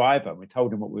 So we went to Ivo, and we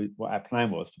told him what our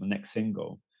plan was for the next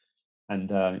single. And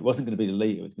it wasn't going to be the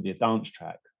lead, it was going to be a dance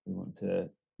track. We wanted to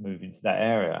move into that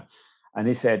area. And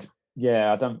he said,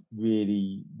 "Yeah, I don't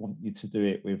really want you to do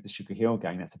it with the Sugar Hill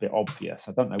Gang. That's a bit obvious."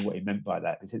 I don't know what he meant by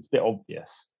that. He said, "It's a bit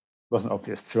obvious." It wasn't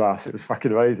obvious to us. It was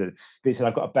fucking amazing. But he said,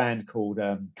 "I've got a band called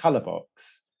Colorbox,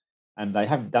 and they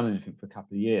haven't done anything for a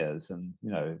couple of years. And,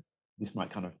 this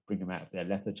might kind of bring them out of their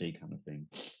lethargy kind of thing."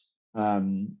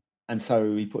 And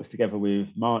so he put us together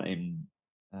with Martin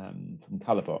from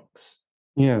Colorbox.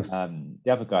 Yes. The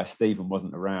other guy, Stephen,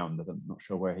 wasn't around. I'm not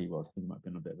sure where he was. I think he might have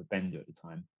been a bit of a bender at the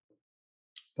time.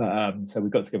 But so we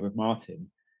got together with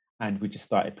Martin, and we just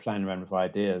started playing around with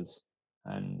ideas.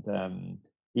 And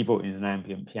he brought in an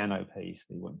ambient piano piece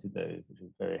that he wanted to do, which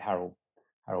was very Harold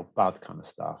Budd kind of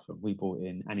stuff. And we brought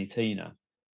in Annie Tina,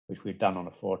 which we'd done on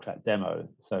a 4-track demo.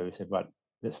 So we said, "Right,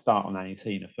 let's start on Annie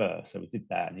Tina first." So we did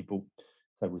that, and he brought.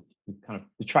 So we kind of,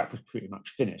 the track was pretty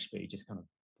much finished, but he just kind of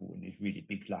brought in these really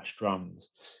big lush drums.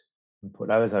 We put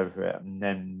those over it, and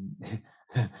then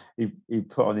he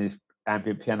put on his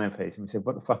ambient piano piece, and we said,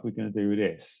 "What the fuck are we going to do with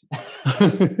this?"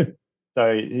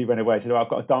 So he went away and said, "Oh, I've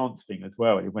got a dance thing as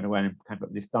well." And he went away and came up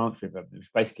with this dance rhythm. It was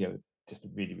basically just a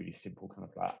really, really simple kind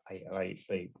of like 808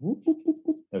 beat.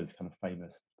 Those kind of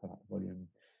famous volume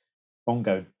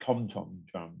bongo tom-tom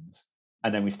drums.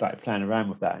 And then we started playing around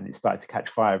with that, and it started to catch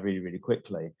fire really, really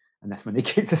quickly. And that's when they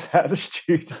kicked us out of the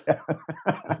studio.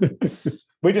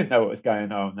 We didn't know what was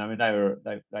going on. I mean,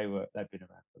 they'd been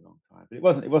around for a long time.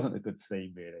 But it wasn't a good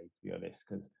scene really, to be honest,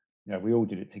 because we all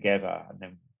did it together, and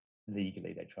then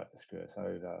legally they tried to screw us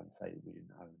over and say we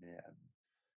didn't own it and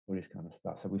all this kind of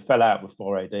stuff. So we fell out with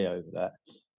 4AD over that,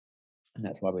 and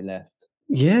that's why we left.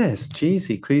 Yes,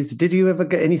 cheesy, crazy. Did you ever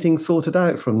get anything sorted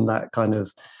out from that kind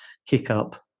of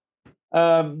hiccup?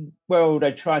 Well,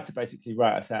 they tried to basically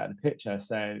write us out of the picture.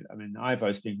 So, I mean,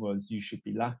 Ivo's thing was you should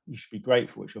be lucky, you should be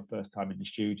grateful it's your first time in the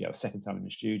studio, second time in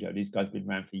the studio. These guys have been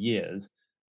around for years.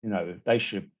 They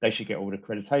should get all the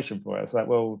accreditation for it. It's like,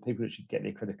 well, people that should get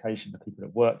the accreditation, the people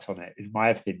that worked on it, is my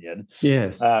opinion.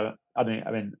 Yes. So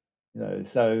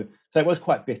it was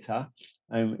quite bitter.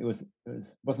 It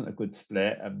wasn't a good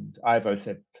split. And Ivo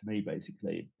said to me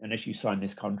basically, unless you sign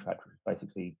this contract, which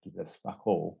basically gives us fuck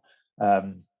all,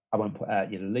 I won't put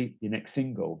out your next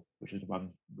single, which is the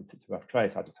one we took to Rough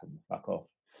Trade. So I just told them to fuck off.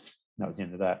 And that was the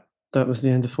end of that. That was the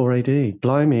end of 4AD.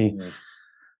 Blimey. Yeah.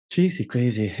 Cheesy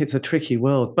crazy. It's a tricky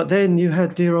world. But then you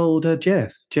had dear old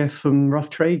Jeff. Jeff from Rough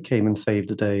Trade came and saved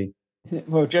the day.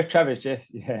 Well, Jeff Travis,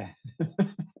 yeah.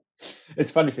 It's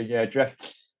a funny thing, yeah.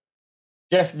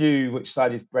 Jeff knew which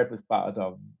side his bread was buttered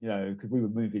on, because we were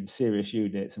moving serious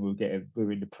units and we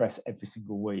were in the press every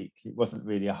single week. It wasn't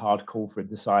really a hard call for him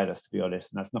to side us, to be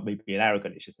honest. And that's not me being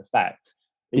arrogant, it's just a fact.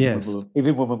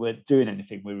 Even when we weren't doing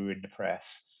anything, we were in the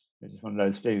press. It was just one of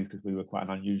those things because we were quite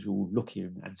an unusual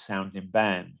looking and sounding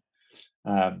band.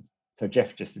 So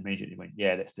Jeff just immediately went,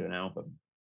 yeah, let's do an album.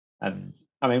 And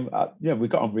I mean, we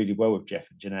got on really well with Jeff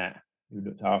and Jeanette, who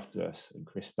looked after us, and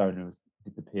Chris Stone, who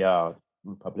did the PR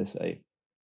and publicity.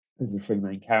 Those are the three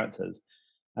main characters.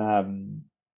 And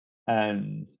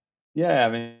yeah, I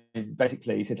mean,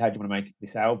 basically he said, how do you want to make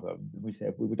this album? And we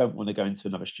said, well, we don't want to go into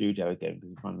another studio again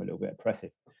because we find them a little bit oppressive.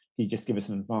 If you just give us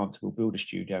an advance, we'll build a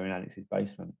studio in Alex's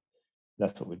basement.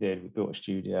 That's what we did. We built a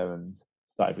studio and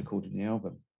started recording the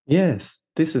album. Yes,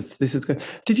 this is good.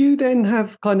 Did you then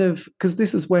have because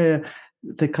this is where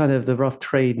the Rough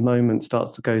Trade moment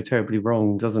starts to go terribly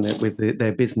wrong, doesn't it, with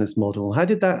their business model? How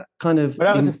did that kind of...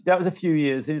 Well, that was a few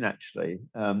years in, actually.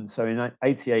 So in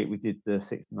 88, we did the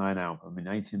 69 album. In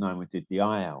 89, we did the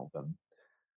I album,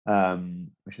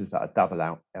 which was like a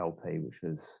double LP, which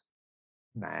was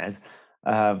mad.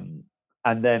 And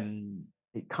then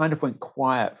it kind of went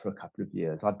quiet for a couple of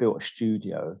years. I built a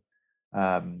studio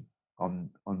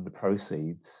on the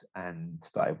proceeds and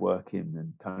started working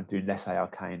and kind of doing less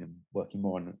Arcane and working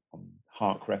more on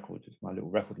Hark Records, which is my little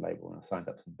record label, and I signed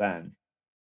up some bands.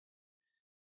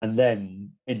 And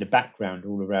then in the background,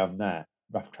 all around that,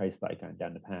 Rough Trade started going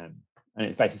down the pan, and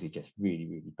it's basically just really,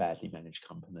 really badly managed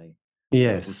company.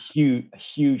 Yes, a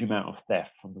huge amount of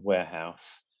theft from the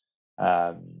warehouse,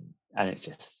 and it's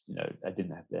just they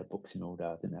didn't have their books in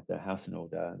order, didn't have their house in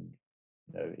order,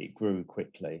 and it grew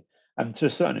quickly. And to a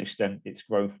certain extent, its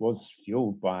growth was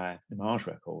fueled by the Mars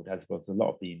record, as was a lot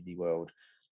of the indie world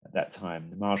at that time.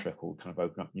 The Mars record kind of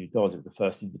opened up new doors. It was the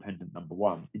first independent number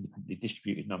one, independently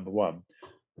distributed number one.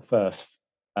 The first,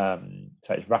 so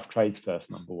it's Rough Trade's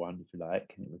first number one, if you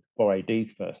like, and it was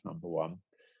 4AD's first number one.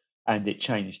 And it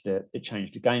changed the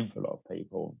game for a lot of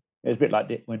people. It was a bit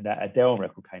like when that Adele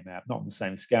record came out, not on the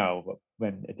same scale, but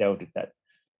when Adele did that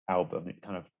album, it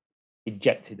kind of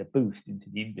injected a boost into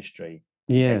the industry.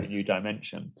 Yes, a new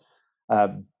dimension.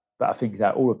 But I think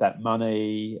that all of that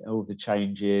money, all of the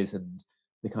changes, and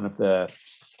the kind of the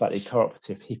slightly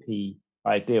cooperative hippie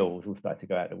ideals all started to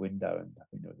go out the window, and I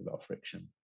think there was a lot of friction.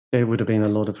 There would have been a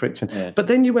lot of friction. Yeah. But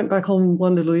then you went back on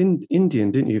One Little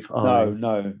Indian, didn't you?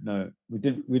 No. We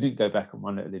didn't go back on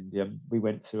One Little Indian. We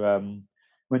went to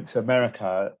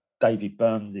America, David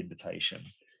Byrne's invitation,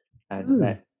 and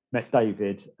met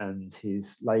David and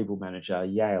his label manager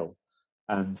Yale.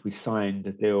 And we signed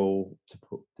a deal to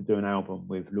do an album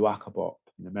with Luakabop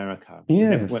in America.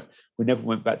 Yes. We never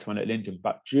went back to One Little Indian,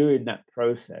 but during that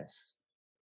process,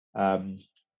 Rough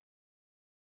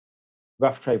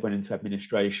Trade went into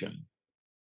administration,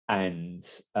 and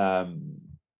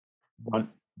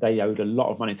they owed a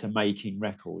lot of money to Making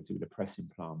Records, who were the pressing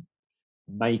plant.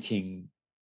 Making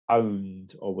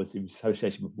owned or was in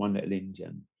association with One Little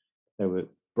Indian. They were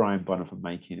Brian Bonner from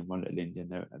Making and One Little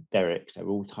Indian, Derek, they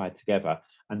were all tied together,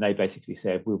 and they basically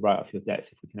said, we'll write off your debts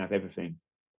if we can have everything.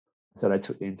 So they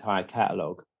took the entire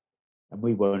catalogue, and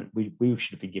we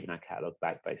should have been given our catalogue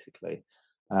back, basically.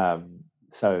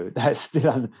 So that's still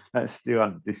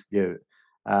under dispute.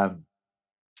 But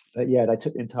yeah, they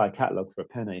took the entire catalogue for a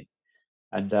penny,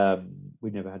 and we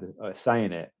never had a say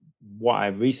in it. What I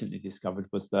recently discovered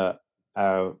was that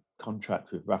our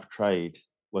contract with Rough Trade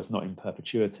was not in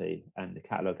perpetuity, and the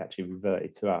catalogue actually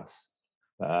reverted to us.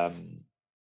 But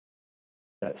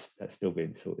that's still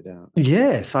being sorted out.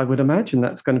 Yes, I would imagine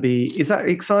that's going to be. Is that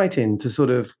exciting to sort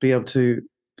of be able to?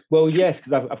 Well, yes,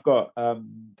 because I've got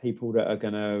people that are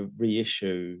going to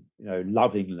reissue,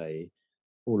 lovingly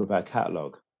all of our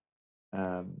catalogue,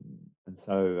 and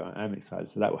so I am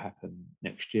excited. So that will happen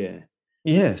next year.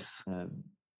 Yes.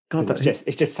 God,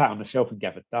 it's just sat on the shelf and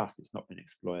gathered dust. It's not been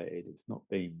exploited. It's not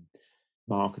been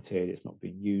marketed. It's not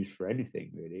been used for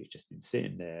anything really. It's just been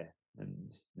sitting there,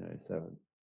 and so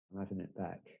I'm having it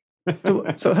back.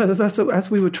 so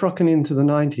as we were trucking into the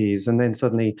 90s, and then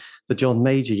suddenly the John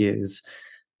Major years.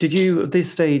 Did you, at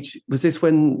this stage, was this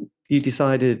when you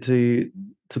decided to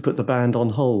put the band on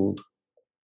hold?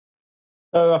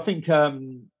 So I think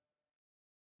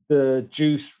the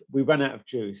juice, we ran out of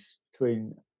juice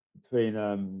between me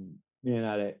and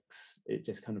Alex. It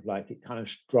just kind of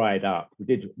dried up. We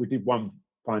did one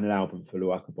final album for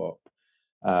Luaka Bop,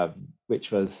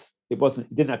 which it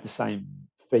didn't have the same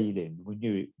feeling. We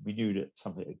knew that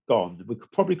something had gone. We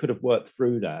probably could have worked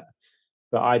through that,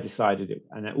 but I decided it.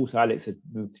 And also Alex had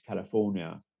moved to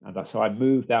California, and so I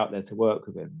moved out there to work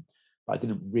with him. But I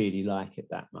didn't really like it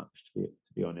that much, to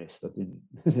be honest. I didn't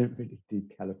really do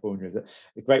California.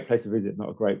 It's a great place to visit.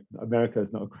 America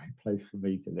is not a great place for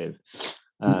me to live.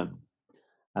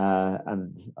 And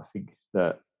I think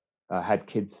that I had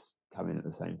kids come in at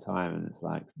the same time, and it's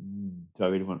like, do I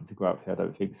really want them to grow up here? I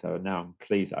don't think so. And now I'm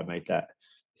pleased that I made that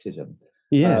decision.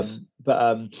 Yes.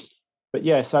 But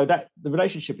yeah, so that the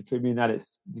relationship between me and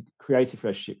Alex, the creative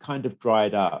relationship, kind of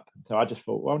dried up. So I just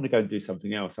thought, well, I want to go and do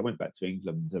something else. I went back to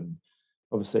England, and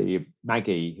obviously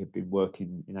Maggie had been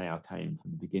working in A.R. Kane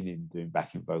from the beginning, doing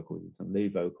backing vocals and some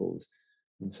lead vocals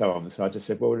and so on. So I just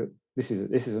said, well, this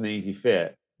is an easy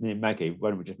fit. Me and Maggie,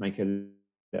 why don't we just make a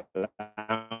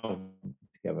album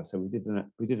together? So we did an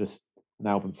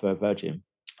album for Virgin,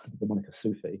 the Monica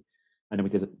Sufi, and then we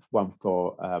did one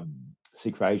for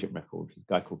Secret Agent Records, a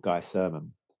guy called Guy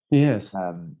Sermon. Yes.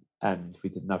 And we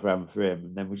did another album for him,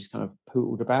 and then we just kind of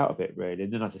poodled about a bit, really.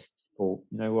 And then I just thought,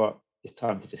 you know what, it's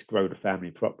time to just grow the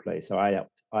family properly. So I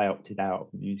opted out of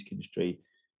the music industry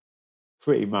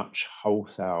pretty much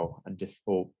wholesale, and just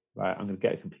thought, right, I'm going to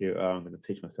get a computer, I'm going to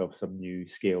teach myself some new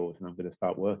skills, and I'm going to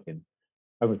start working.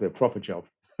 I'm going to do a proper job.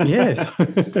 Yes.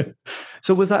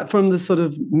 So was that from the sort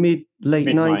of mid to late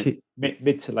 90s?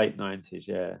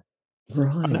 Yeah.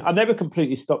 Right. I never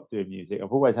completely stopped doing music.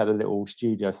 I've always had a little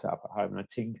studio set up at home, and I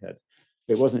tinkered.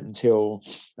 It wasn't until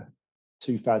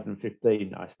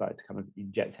 2015 that I started to kind of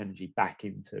inject energy back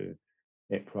into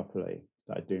it properly.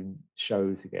 Started doing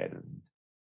shows again and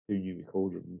doing new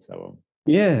recordings and so on.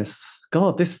 Yes,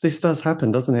 God, this does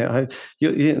happen, doesn't it?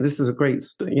 This is a great,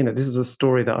 this is a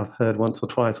story that I've heard once or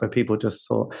twice where people just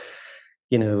thought,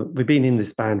 we've been in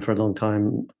this band for a long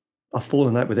time. I've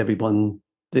fallen out with everyone.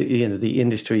 The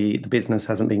industry, the business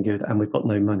hasn't been good, and we've got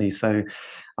no money. So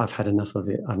I've had enough of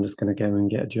it. I'm just going to go and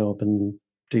get a job and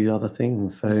do other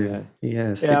things. So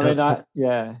yes, it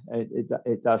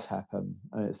does happen,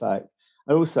 and it's like,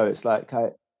 and also it's like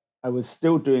I was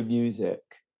still doing music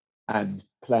and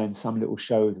playing some little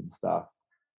shows and stuff.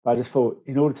 But I just thought,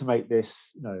 in order to make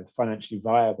this, financially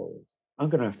viable, I'm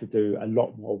going to have to do a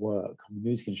lot more work on the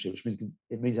music industry, which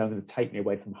means I'm going to take me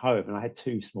away from home. And I had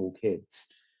 2 small kids,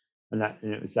 and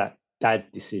it was that dad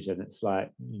decision. It's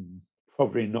like,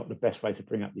 probably not the best way to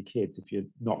bring up your kids if you're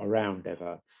not around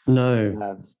ever.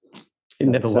 No. It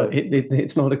never works.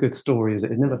 It's not a good story, is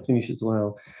it? It never finishes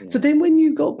well. Yeah. So then when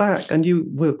you got back and you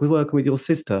were working with your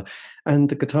sister and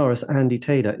the guitarist Andy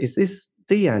Taylor, is this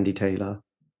the Andy Taylor?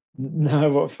 No,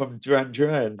 what, from Duran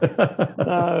Duran?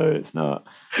 No, it's not.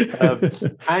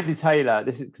 Andy Taylor,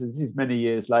 this is many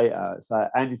years later. It's like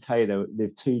Andy Taylor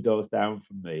lived 2 doors down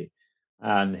from me,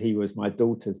 and he was my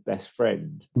daughter's best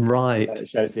friend. Right. It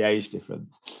shows the age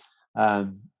difference.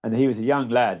 And he was a young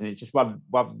lad, and it just I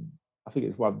think it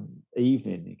was one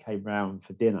evening, he came round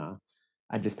for dinner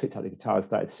and just picked up the guitar and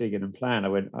started singing and playing. I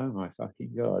went, oh my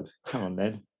fucking God, come on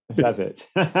then, let's have it.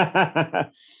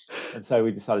 And so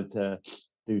we decided to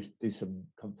do some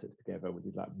concerts together. We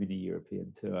did like mini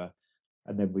European tour,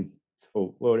 and then we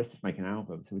thought, well, let's just make an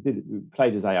album. So we did it. We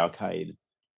played as A.R. Kane,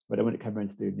 but then when it came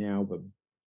around to doing the album,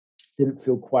 didn't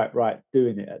feel quite right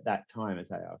doing it at that time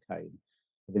as A.R. Kane.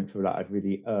 I didn't feel like I'd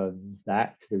really earned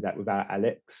that to do that without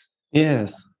Alex.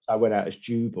 Yes. I went out as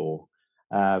Jubal,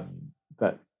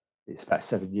 but it's about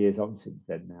 7 years on since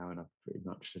then now, and I've pretty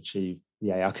much achieved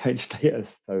the A.R. Kane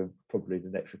status. So probably the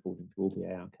next recording will be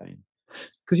A.R. Kane.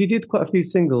 Because you did quite a few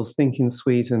singles, Thinking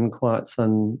Sweet and Quiet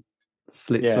Sun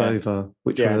Slips Over,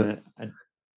 which were...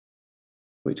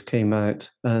 which came out,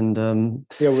 and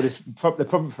Yeah, well, the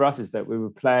problem for us is that we were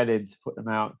planning to put them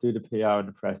out, do the PR and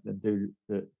the press, and then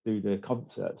do the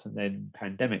concerts, and then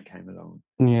pandemic came along,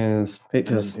 yes, it and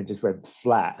just everything just went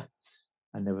flat,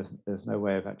 and there was no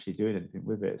way of actually doing anything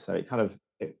with it. So it kind of,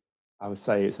 I would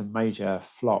say, it's a major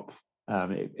flop.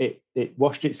 It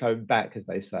washed its own back, as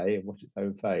they say, and washed its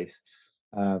own face.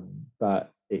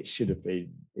 But it should have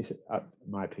been. It's, in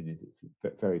my opinion, it's a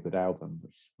very good album,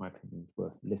 which my opinion is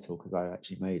worth little because I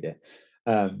actually made it.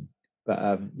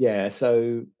 Yeah,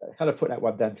 so I kind of put that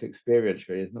one down to experience.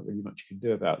 Really, there's not really much you can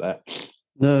do about that.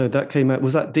 no, that came out.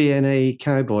 Was that DNA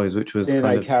Cowboys, which was kind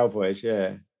DNA of Cowboys,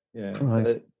 yeah, yeah.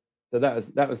 Christ. So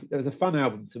it was a fun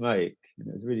album to make. And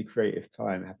it was a really creative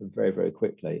time. It happened very, very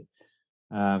quickly.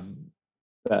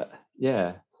 But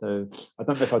yeah, so I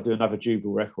don't know if I'll do another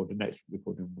Jubal record. The next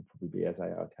recording will probably be As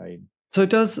AR Came. So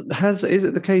is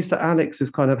it the case that Alex is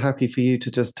kind of happy for you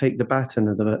to just take the baton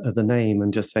of the name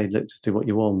and just say, look, just do what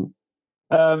you want?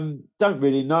 Don't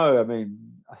really know. I mean,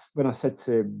 when I said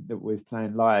to him that we was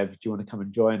playing live, do you want to come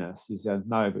and join us? He said,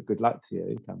 no, but good luck to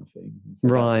you, kind of thing. So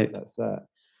right. That's that.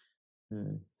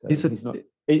 Yeah. So he's not.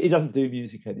 He doesn't do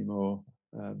music anymore.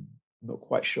 I'm not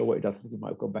quite sure what he does. I think he might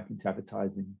have gone back into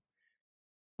advertising.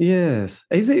 Yes.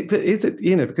 Is it,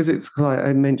 because it's like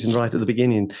I mentioned right at the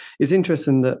beginning, it's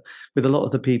interesting that with a lot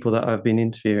of the people that I've been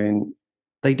interviewing,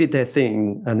 they did their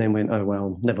thing and then went, oh,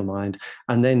 well, never mind.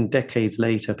 And then decades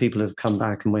later, people have come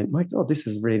back and went, my God, this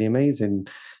is really amazing.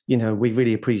 We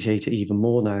really appreciate it even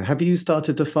more now. Have you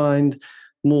started to find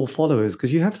more followers?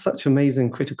 Because you have such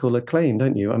amazing critical acclaim,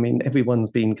 don't you? I mean, everyone's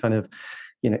been kind of,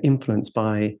 influenced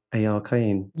by AR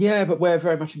Kane. Yeah, but we're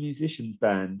very much a musicians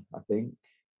band, I think.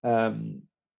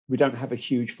 We don't have a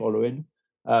huge following.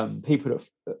 People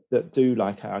that do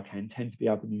like AR Kane tend to be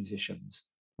other musicians.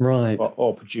 Right.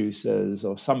 Or producers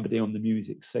or somebody on the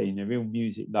music scene. They're real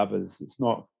music lovers. It's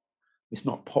not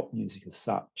pop music as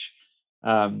such.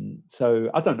 So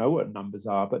I don't know what the numbers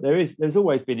are, but there's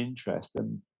always been interest,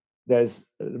 and at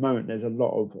the moment there's a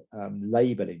lot of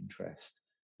label interest,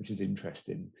 which is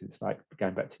interesting because it's like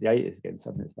going back to the 80s again.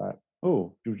 Suddenly it's like,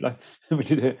 oh, we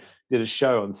did a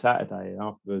show on Saturday, and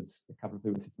afterwards a couple of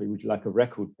people said to me, would you like a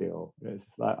record deal? It's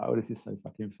just like, oh, this is so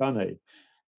fucking funny.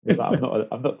 It's like,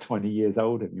 I'm not 20 years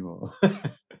old anymore.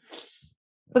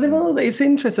 But it's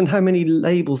interesting how many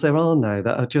labels there are now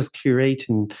that are just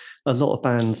curating a lot of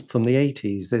bands from the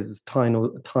 80s. There's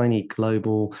tiny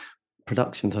global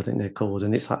productions, I think they're called.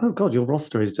 And it's like, oh God, your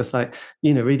roster is just like,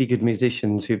 really good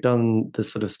musicians who've done the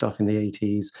sort of stuff in the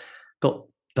 80s, got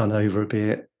done over a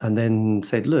bit, and then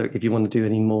said, look, if you want to do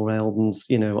any more albums,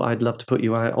 I'd love to put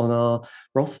you out on our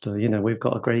roster. We've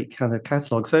got a great kind of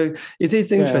catalogue. So it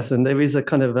is interesting. Yeah. There is a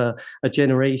kind of a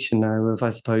generation now of, I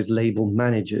suppose, label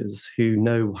managers who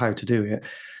know how to do it.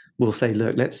 We'll say,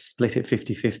 look, let's split it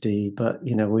 50-50, but,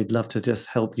 we'd love to just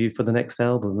help you for the next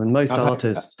album. And most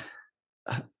artists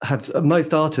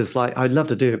like, I'd love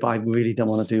to do it, but I really don't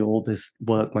want to do all this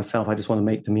work myself. I just want to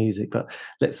make the music, but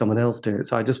let someone else do it.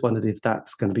 So I just wondered if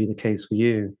that's going to be the case for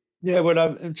you. Yeah, well,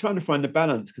 I'm trying to find the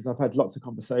balance because I've had lots of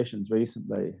conversations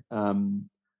recently.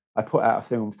 I put out a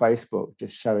thing on Facebook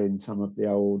just showing some of the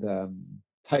old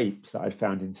tapes that I'd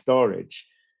found in storage,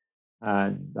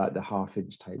 and like the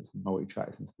half-inch tapes and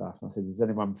multi-tracks and stuff. And I said, does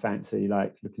anyone fancy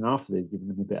like looking after these, giving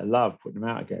them a bit of love, putting them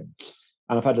out again?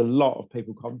 And I've had a lot of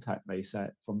people contact me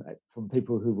from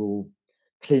people who will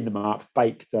clean them up,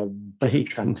 bake them,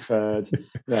 transferred.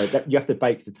 You have to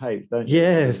bake the tapes, don't you?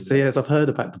 Yes, I've heard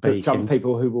about the baking. Some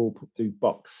people who will do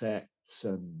box sets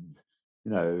and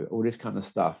all this kind of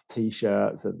stuff,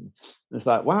 T-shirts, and it's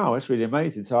like, wow, it's really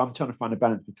amazing. So I'm trying to find a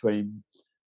balance between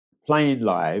playing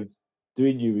live,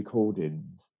 doing new recordings,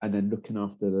 and then looking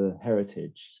after the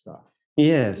heritage stuff.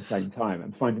 Yes, at the same time,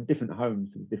 and finding different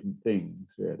homes for different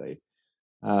things, really.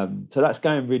 So that's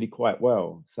going really quite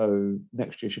well. So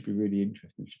next year should be really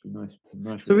interesting. It should be nice.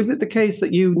 So is it the case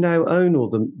that you now own all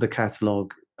the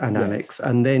catalogue and yes. Alex,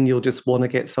 and then you'll just want to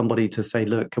get somebody to say,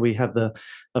 look, can we have a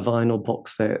vinyl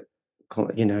box set,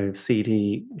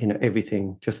 CD,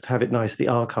 everything, just have it nicely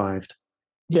archived?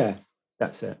 Yeah,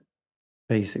 that's it.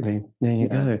 Basically, there you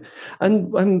go.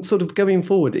 And sort of going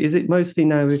forward, is it mostly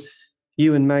now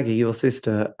you and Maggie, your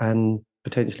sister, and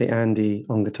potentially Andy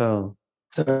on guitar?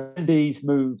 So Andy's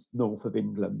moved north of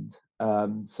England,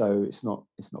 so it's not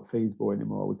feasible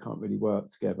anymore. We can't really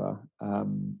work together,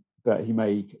 but he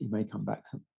may come back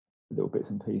some little bits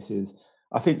and pieces.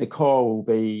 I think the core will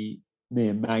be me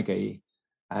and Maggie,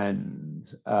 and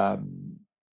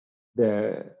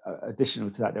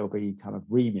additional to that, there will be kind of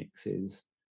remixes.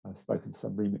 I've spoken to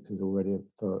some remixes already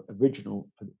for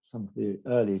some of the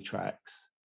earlier tracks,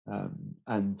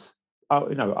 and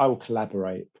I will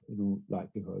collaborate in all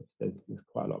likelihood. There's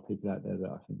quite a lot of people out there that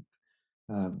I think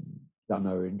that I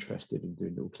know are interested in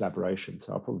doing little collaborations.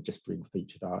 So I'll probably just bring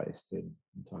featured artists in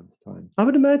from time to time. I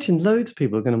would imagine loads of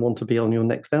people are going to want to be on your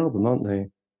next album, aren't they?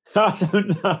 I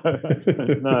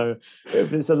don't know.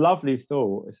 It's a lovely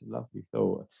thought. It's a lovely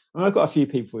thought. I've got a few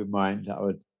people in mind that I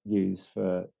would use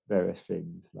for various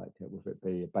things, like whether it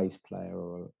be a bass player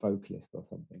or a vocalist or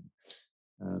something.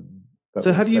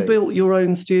 So have you built your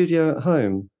own studio at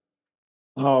home?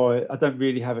 Oh, I don't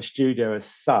really have a studio as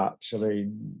such. I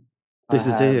mean, this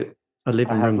is it, a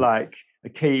living room. I have like a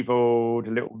keyboard,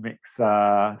 a little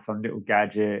mixer, some little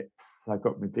gadgets. I've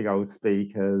got my big old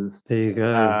speakers. There you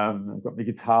go. I've got my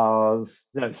guitars.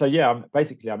 So yeah,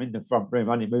 I'm in the front room.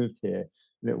 I only moved here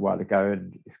a little while ago,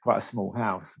 and it's quite a small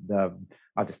house. And,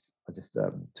 I just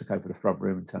took over the front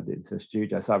room and turned it into a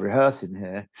studio. So I rehearse in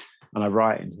here, and I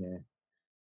write in here.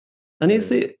 And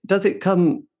does it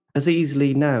come as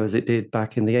easily now as it did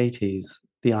back in the 80s?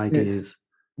 The ideas.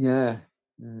 Yeah.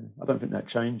 I don't think that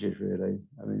changes really.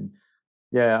 I mean,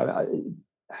 yeah.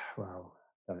 Well,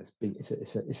 it's big.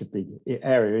 It's a big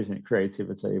area, isn't it?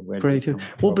 Creativity.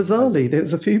 Well, bizarrely,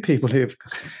 there's a few people who have.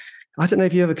 I don't know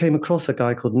if you ever came across a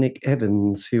guy called Nick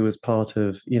Evans, who was part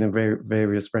of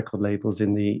various record labels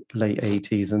in the late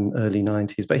 80s and early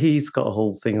 90s. But he's got a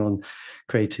whole thing on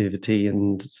creativity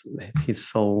and his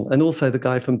soul. And also the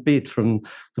guy from Bid from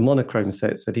the Monochrome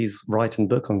set said he's writing a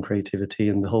book on creativity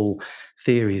and the whole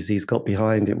theories he's got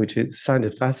behind it, which it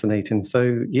sounded fascinating.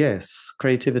 So yes,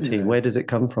 creativity, where does it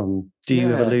come from? Do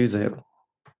you ever lose it?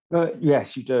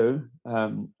 Yes, you do.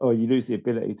 Or you lose the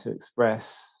ability to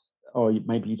express, or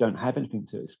maybe you don't have anything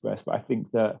to express. But I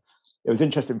think that it was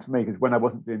interesting for me because when I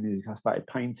wasn't doing music, I started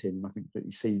painting. I think that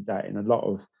you see that in a lot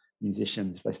of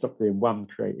musicians. If they stop doing one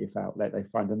creative outlet, they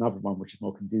find another one which is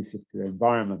more conducive to their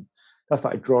environment. So I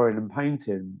started drawing and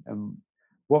painting. And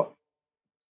what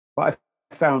I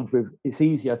found it's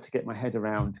easier to get my head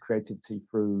around creativity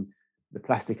through the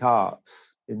plastic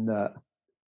arts, in that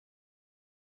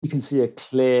you can see a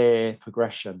clear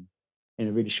progression in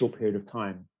a really short period of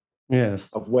time. Yes,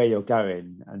 of where you're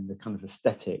going and the kind of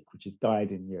aesthetic which is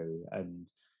guiding you, and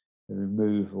the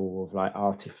removal of like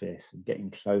artifice and getting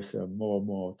closer and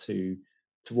more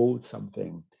towards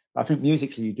something. I think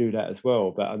musically you do that as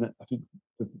well, but I think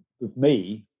with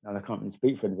me, and I can't really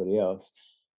speak for anybody else,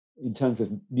 in terms of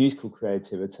musical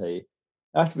creativity,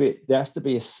 there has to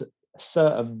be a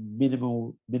certain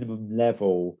minimum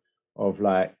level of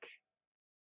like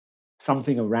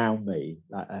something around me,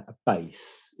 like a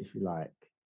base, if you like.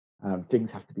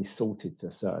 Things have to be sorted to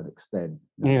a certain extent.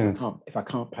 Yes. If I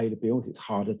can't pay the bills, it's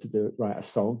harder to write a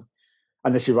song,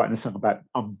 unless you're writing a song about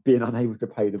being unable to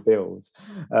pay the bills.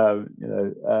 So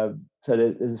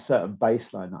there's a certain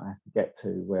baseline that I have to get to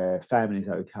where family's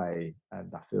okay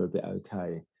and I feel a bit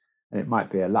okay, and it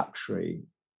might be a luxury.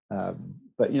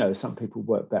 But some people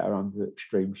work better under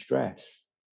extreme stress.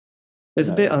 There's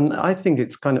a bit, and I think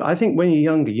I think when you're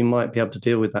younger, you might be able to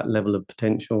deal with that level of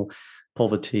potential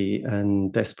poverty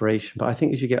and desperation, but I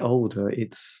think as you get older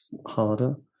it's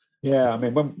harder. Yeah, I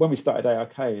mean, when we started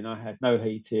ARK and I had no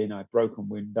heating, I had broken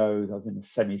windows, I was in a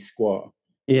semi-squat.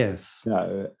 Yes.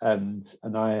 And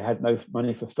I had no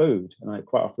money for food, and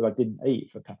quite often I didn't eat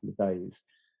for a couple of days.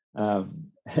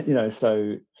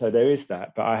 So there is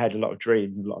that, but I had a lot of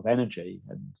dreams and a lot of energy,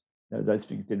 and those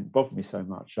things didn't bother me so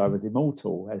much. I was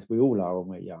immortal, as we all are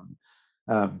when we're young.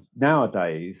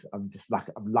 Nowadays, I'm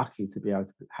lucky to be able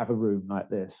to have a room like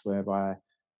this whereby,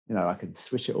 I can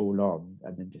switch it all on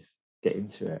and then just get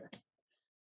into it.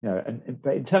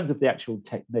 But in terms of the actual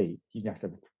technique, you have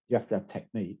to have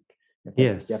technique.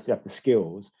 Yes, you have to have the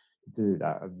skills to do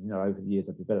that. And over the years,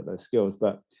 I've developed those skills.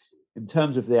 But in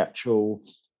terms of the actual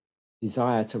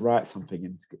desire to write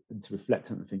something and to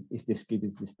reflect on something, is this good?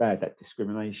 Is this bad? That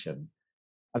discrimination.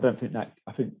 I don't think that.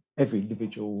 I think every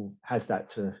individual has that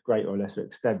to a greater or lesser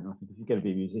extent. And I think if you're going to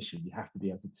be a musician, you have to be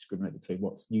able to discriminate between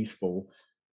what's useful,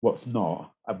 what's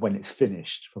not, and when it's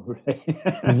finished. Probably.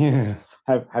 Yes.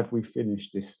 Have we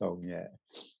finished this song yet?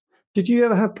 Did you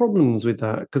ever have problems with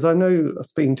that? Because I know,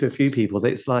 speaking to a few people,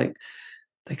 it's like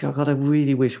they go, "God, I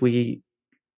really wish we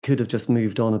could have just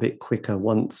moved on a bit quicker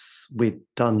once we'd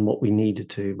done what we needed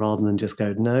to, rather than just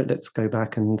go, no, let's go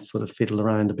back and sort of fiddle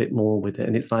around a bit more with it."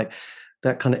 And it's like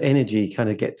that kind of energy kind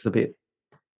of gets a bit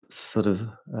sort of,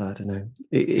 I don't know,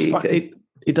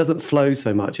 it doesn't flow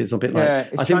so much. It's a bit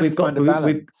like, I think we've got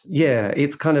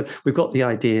the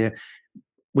idea.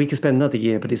 We could spend another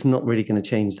year, but it's not really going to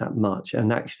change that much.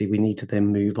 And actually, we need to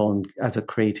then move on as a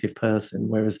creative person.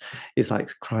 Whereas it's like,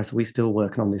 Christ, are we still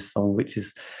working on this song,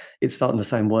 it's starting to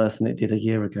sound worse than it did a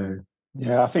year ago.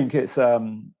 Yeah, I think it's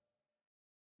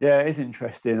Yeah, it is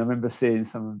interesting. I remember seeing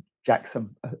some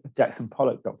Jackson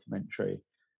Pollock documentary,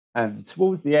 and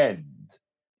towards the end,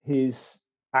 his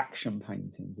action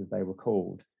paintings, as they were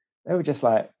called, they were just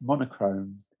like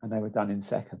monochrome, and they were done in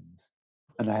seconds,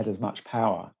 and they had as much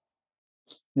power,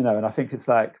 And I think it's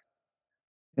like,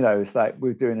 it's like we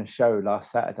were doing a show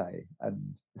last Saturday,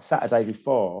 and the Saturday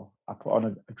before, I put on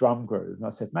a drum groove, and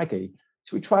I said, Maggie,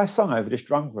 should we try a song over this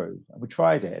drum groove? And we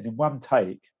tried it, and in one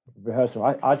take, rehearsal,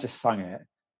 I just sung it.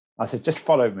 I said, just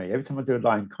follow me. Every time I do a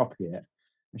line, copy it.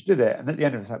 And she did it, and at the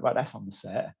end of it, it's like, right, that's on the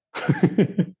set.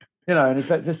 And it's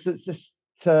like just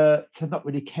to not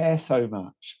really care so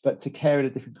much, but to care in a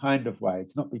different kind of way,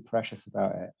 to not be precious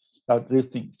about it. I do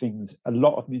think a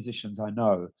lot of musicians I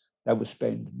know, they would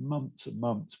spend months and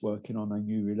months working on a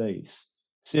new release.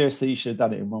 Seriously, you should have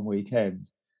done it in one weekend.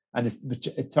 And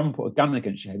if someone put a gun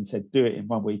against your head and said, do it in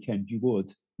one weekend, you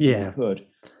would. Yeah. You could.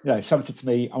 If someone said to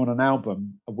me, I want an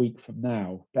album a week from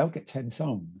now, they'll get 10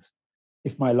 songs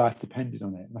if my life depended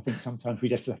on it. And I think sometimes we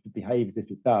just have to behave as if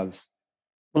it does.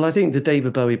 Well, I think the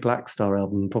David Bowie Black Star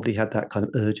album probably had that kind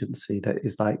of urgency that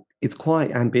is like, it's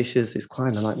quite ambitious. It's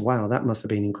kind of like, wow, that must have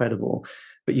been incredible.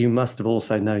 But you must have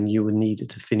also known you were needed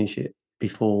to finish it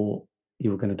before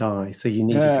you were going to die. So you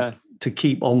needed to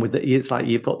keep on with it. It's like,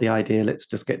 you've got the idea, let's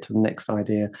just get to the next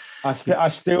idea. I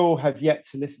still have yet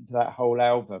to listen to that whole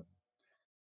album.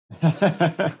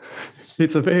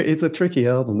 It's a tricky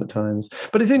album at times,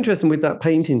 but it's interesting with that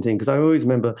painting thing, because I always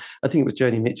remember, I think it was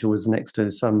Joni Mitchell was next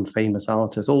to some famous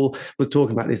artist, or was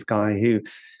talking about this guy who,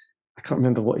 I can't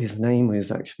remember what his name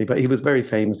was actually, but he was very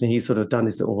famous, and he sort of done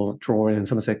his little drawing, and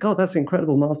someone said, God, that's an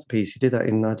incredible masterpiece, you did that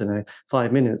in, I don't know,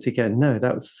 5 minutes. Again, no,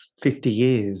 that was 50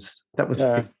 years. That was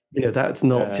that's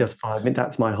not just 5 minutes,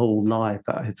 that's my whole life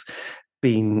that it's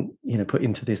been put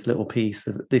into this little piece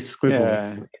of this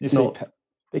scribble. It's not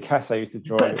Picasso used to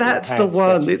draw. But that's the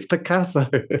one. Sketch. It's Picasso.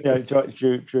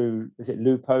 Drew. Is it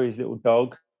Lupo? His little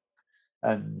dog,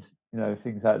 and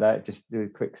things like that. Just do a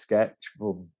quick sketch.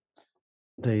 Boom.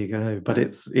 There you go. But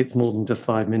it's more than just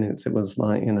 5 minutes. It was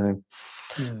like I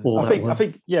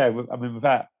think. I mean,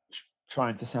 without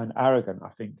trying to sound arrogant, I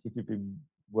think if you've been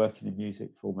working in music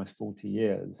for almost 40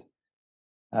 years,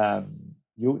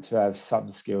 you ought to have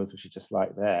some skills which are just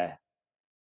like there.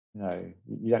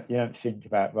 You don't think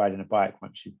about riding a bike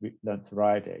once you've learned to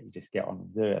ride it. You just get on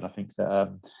and do it. And I think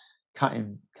that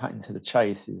cutting to the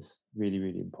chase is really,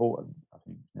 really important. I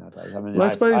think nowadays. I mean, I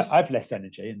suppose I've less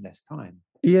energy and less time.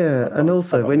 Yeah, and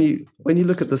also when you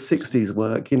look at the 60s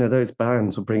work, those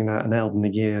bands were bringing out an album a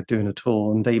year, doing a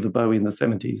tour, and David Bowie in the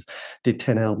 70s did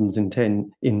 10 albums in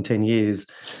 10 years,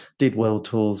 did world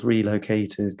tours,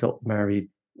 relocated, got married,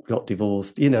 got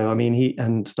divorced, he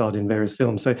starred in various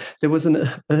films. So there was an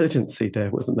urgency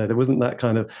there, wasn't there? There wasn't that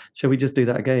kind of, shall we just do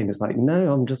that again? It's like,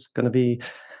 no,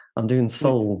 I'm doing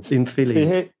soul in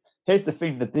Philly. Here's the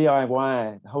thing, the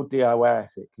whole DIY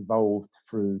ethic evolved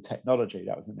through technology.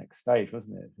 That was the next stage,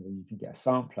 wasn't it? You can get a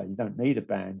sampler, you don't need a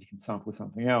band, you can sample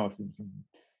something else, and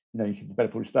you can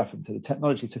develop all this stuff until the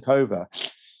technology took over.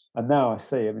 And now I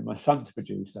see, my son's a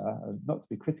producer, not to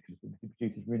be critical of him, he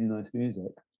produces really nice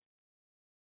music.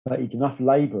 But he's enough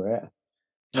labour it,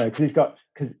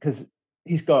 because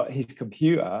he's got his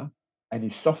computer and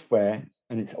his software,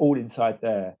 and it's all inside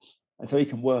there, and so he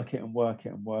can work it and work it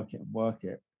and work it and work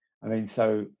it.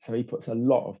 So he puts a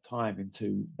lot of time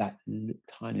into that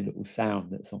tiny little sound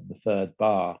that's on the third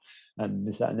bar, and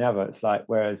this, that, and the other. It's like,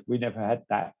 whereas we never had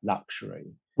that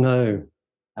luxury. No.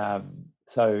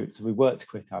 So we worked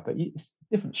quicker, but it's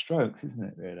different strokes, isn't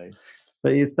it? Really.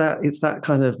 But it's that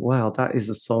kind of, wow, that is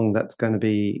a song that's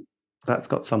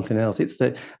got something else. It's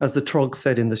as the Trog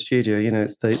said in the studio,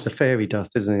 it's the fairy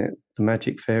dust, isn't it? The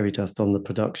magic fairy dust on the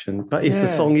production. But if the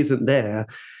song isn't there,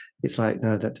 it's like,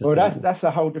 no, that just. Well, that's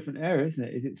a whole different area, isn't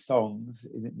it? Is it songs?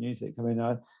 Is it music? I mean,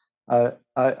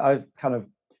 I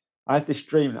had this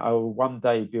dream that I will one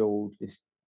day build this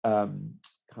kind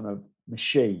of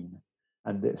machine,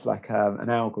 and it's like an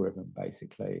algorithm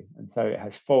basically, and so it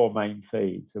has 4 main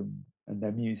feeds and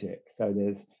their music. So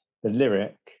there's the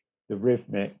lyric, the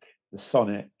rhythmic, the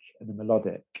sonic, and the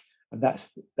melodic, and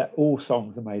that all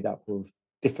songs are made up of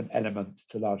different elements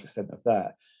to a large extent of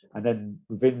that. And then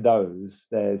within those,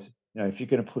 there's if you're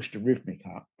going to push the rhythmic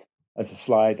up as a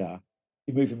slider,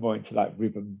 you're moving more into like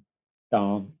rhythm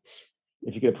dance.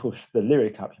 If you're going to push the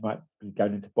lyric up, you might be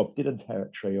going into Bob Dylan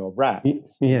territory or rap. Yes.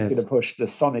 If you're going to push the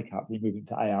sonic up, you move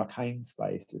into A.R. Kane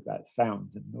space with that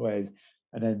sounds and noise.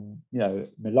 And then,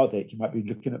 melodic, you might be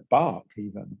looking at Bach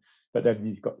even. But then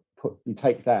you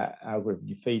take that algorithm,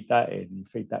 you feed that in, you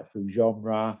feed that through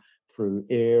genre, through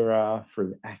era,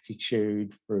 through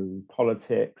attitude, through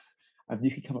politics, and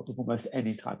you can come up with almost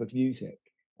any type of music.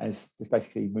 as just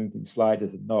basically moving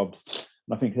sliders and knobs.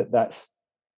 And I think that's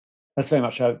very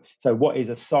much so. What is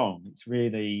a song? It's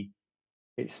really,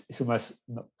 it's almost,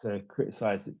 not to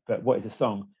criticize it, but what is a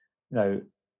song?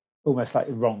 Almost like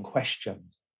the wrong question.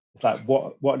 It's like,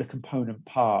 what are the component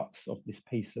parts of this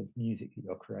piece of music that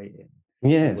you're creating?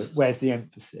 Yes. Where's the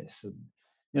emphasis?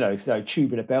 And so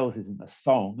Tubular Bells isn't a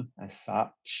song as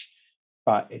such,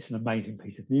 but it's an amazing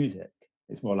piece of music.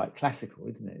 It's more like classical,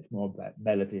 isn't it? It's more about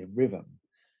melody and rhythm.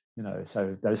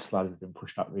 So those sliders have been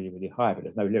pushed up really, really high, but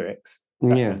there's no lyrics.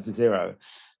 That's to zero.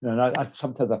 And I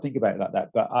sometimes I think about it like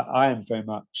that, but I am very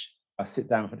much, I sit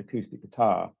down with an acoustic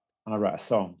guitar and I write a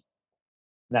song.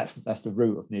 That's the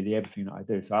root of nearly everything that I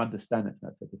do. So I understand it,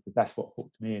 because that's what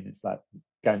hooked me in. It's like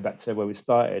going back to where we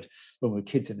started when we were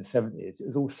kids in the 70s. It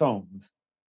was all songs.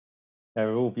 They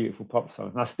were all beautiful pop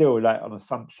songs. And I still, like, on a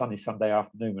sunny Sunday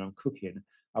afternoon when I'm cooking,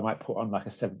 I might put on like a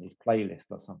 70s playlist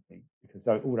or something, because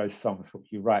all those songs hook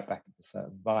you right back into a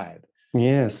certain vibe.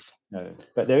 Yes.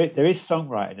 But there is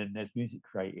songwriting and there's music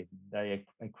created. They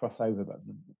cross over, but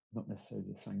not necessarily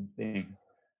the same thing.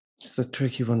 It's a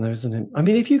tricky one, though, isn't it? I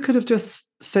mean, if you could have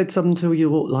just said something to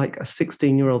your, like, a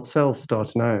 16-year-old self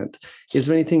starting out, is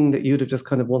there anything that you'd have just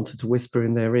kind of wanted to whisper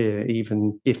in their ear,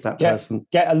 even if that person...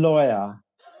 Get a lawyer.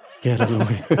 Get a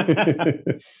lawyer.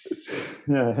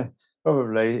 Yeah,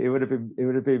 probably. It would have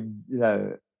been,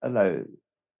 I don't know,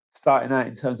 starting out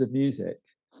in terms of music.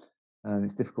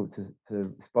 It's difficult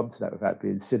to respond to that without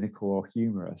being cynical or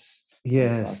humorous.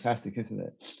 Yes. It's sarcastic, isn't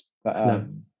it? But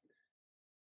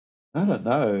I don't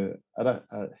know.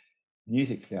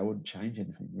 Musically, I wouldn't change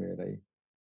anything really.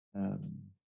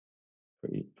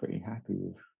 Pretty happy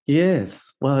with.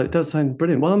 Yes. Well, it does sound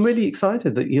brilliant. Well, I'm really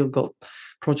excited that you've got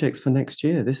projects for next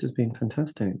year. This has been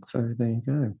fantastic. So there you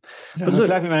go. Yeah, but I'm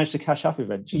glad we managed to catch up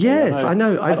eventually. Yes, I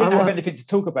know. I didn't have anything to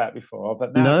talk about before,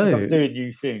 but now I'm doing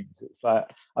new things. It's like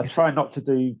I try not to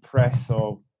do press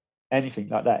or anything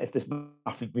like that if there's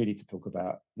nothing really to talk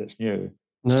about that's new.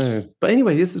 No. But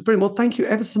anyway, this is brilliant. Well, thank you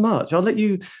ever so much. I'll let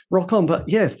you rock on. But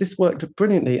yes, this worked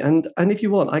brilliantly. And if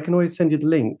you want, I can always send you the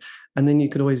link, and then you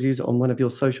could always use it on one of your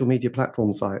social media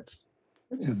platform sites.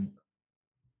 Brilliant.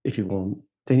 If you want.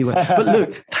 Anyway, but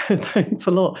look, thanks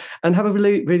a lot. And have a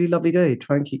really, really lovely day.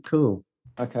 Try and keep cool.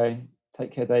 Okay.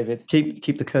 Take care, David.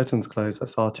 Keep the curtains closed.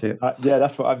 That's our tip. Yeah,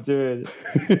 that's what I'm doing.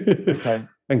 Okay.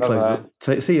 And close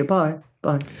it. See you. Bye.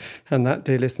 Bye. And that,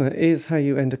 dear listener, is how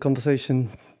you end a conversation.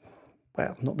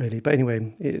 Well, not really, but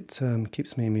anyway, it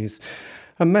keeps me amused.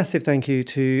 A massive thank you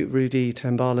to Rudy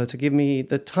Tambala to give me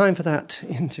the time for that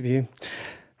interview.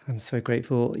 I'm so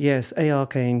grateful. Yes, A.R.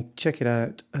 Kane, check it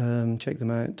out. Check them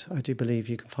out. I do believe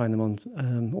you can find them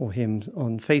on, or him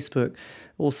on Facebook.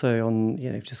 Also on,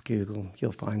 just Google,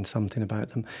 you'll find something about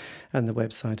them, and the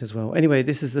website as well. Anyway,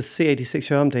 this is the C86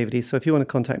 Show. I'm David E. So if you want to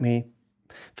contact me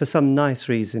for some nice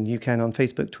reason, you can on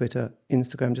Facebook, Twitter,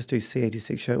 Instagram. Just do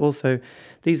C86 Show. Also,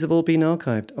 these have all been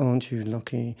archived. Aren't you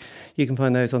lucky? You can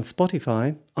find those on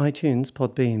Spotify, iTunes,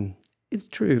 Podbean. It's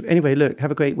true. Anyway, look,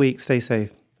 have a great week. Stay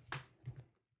safe.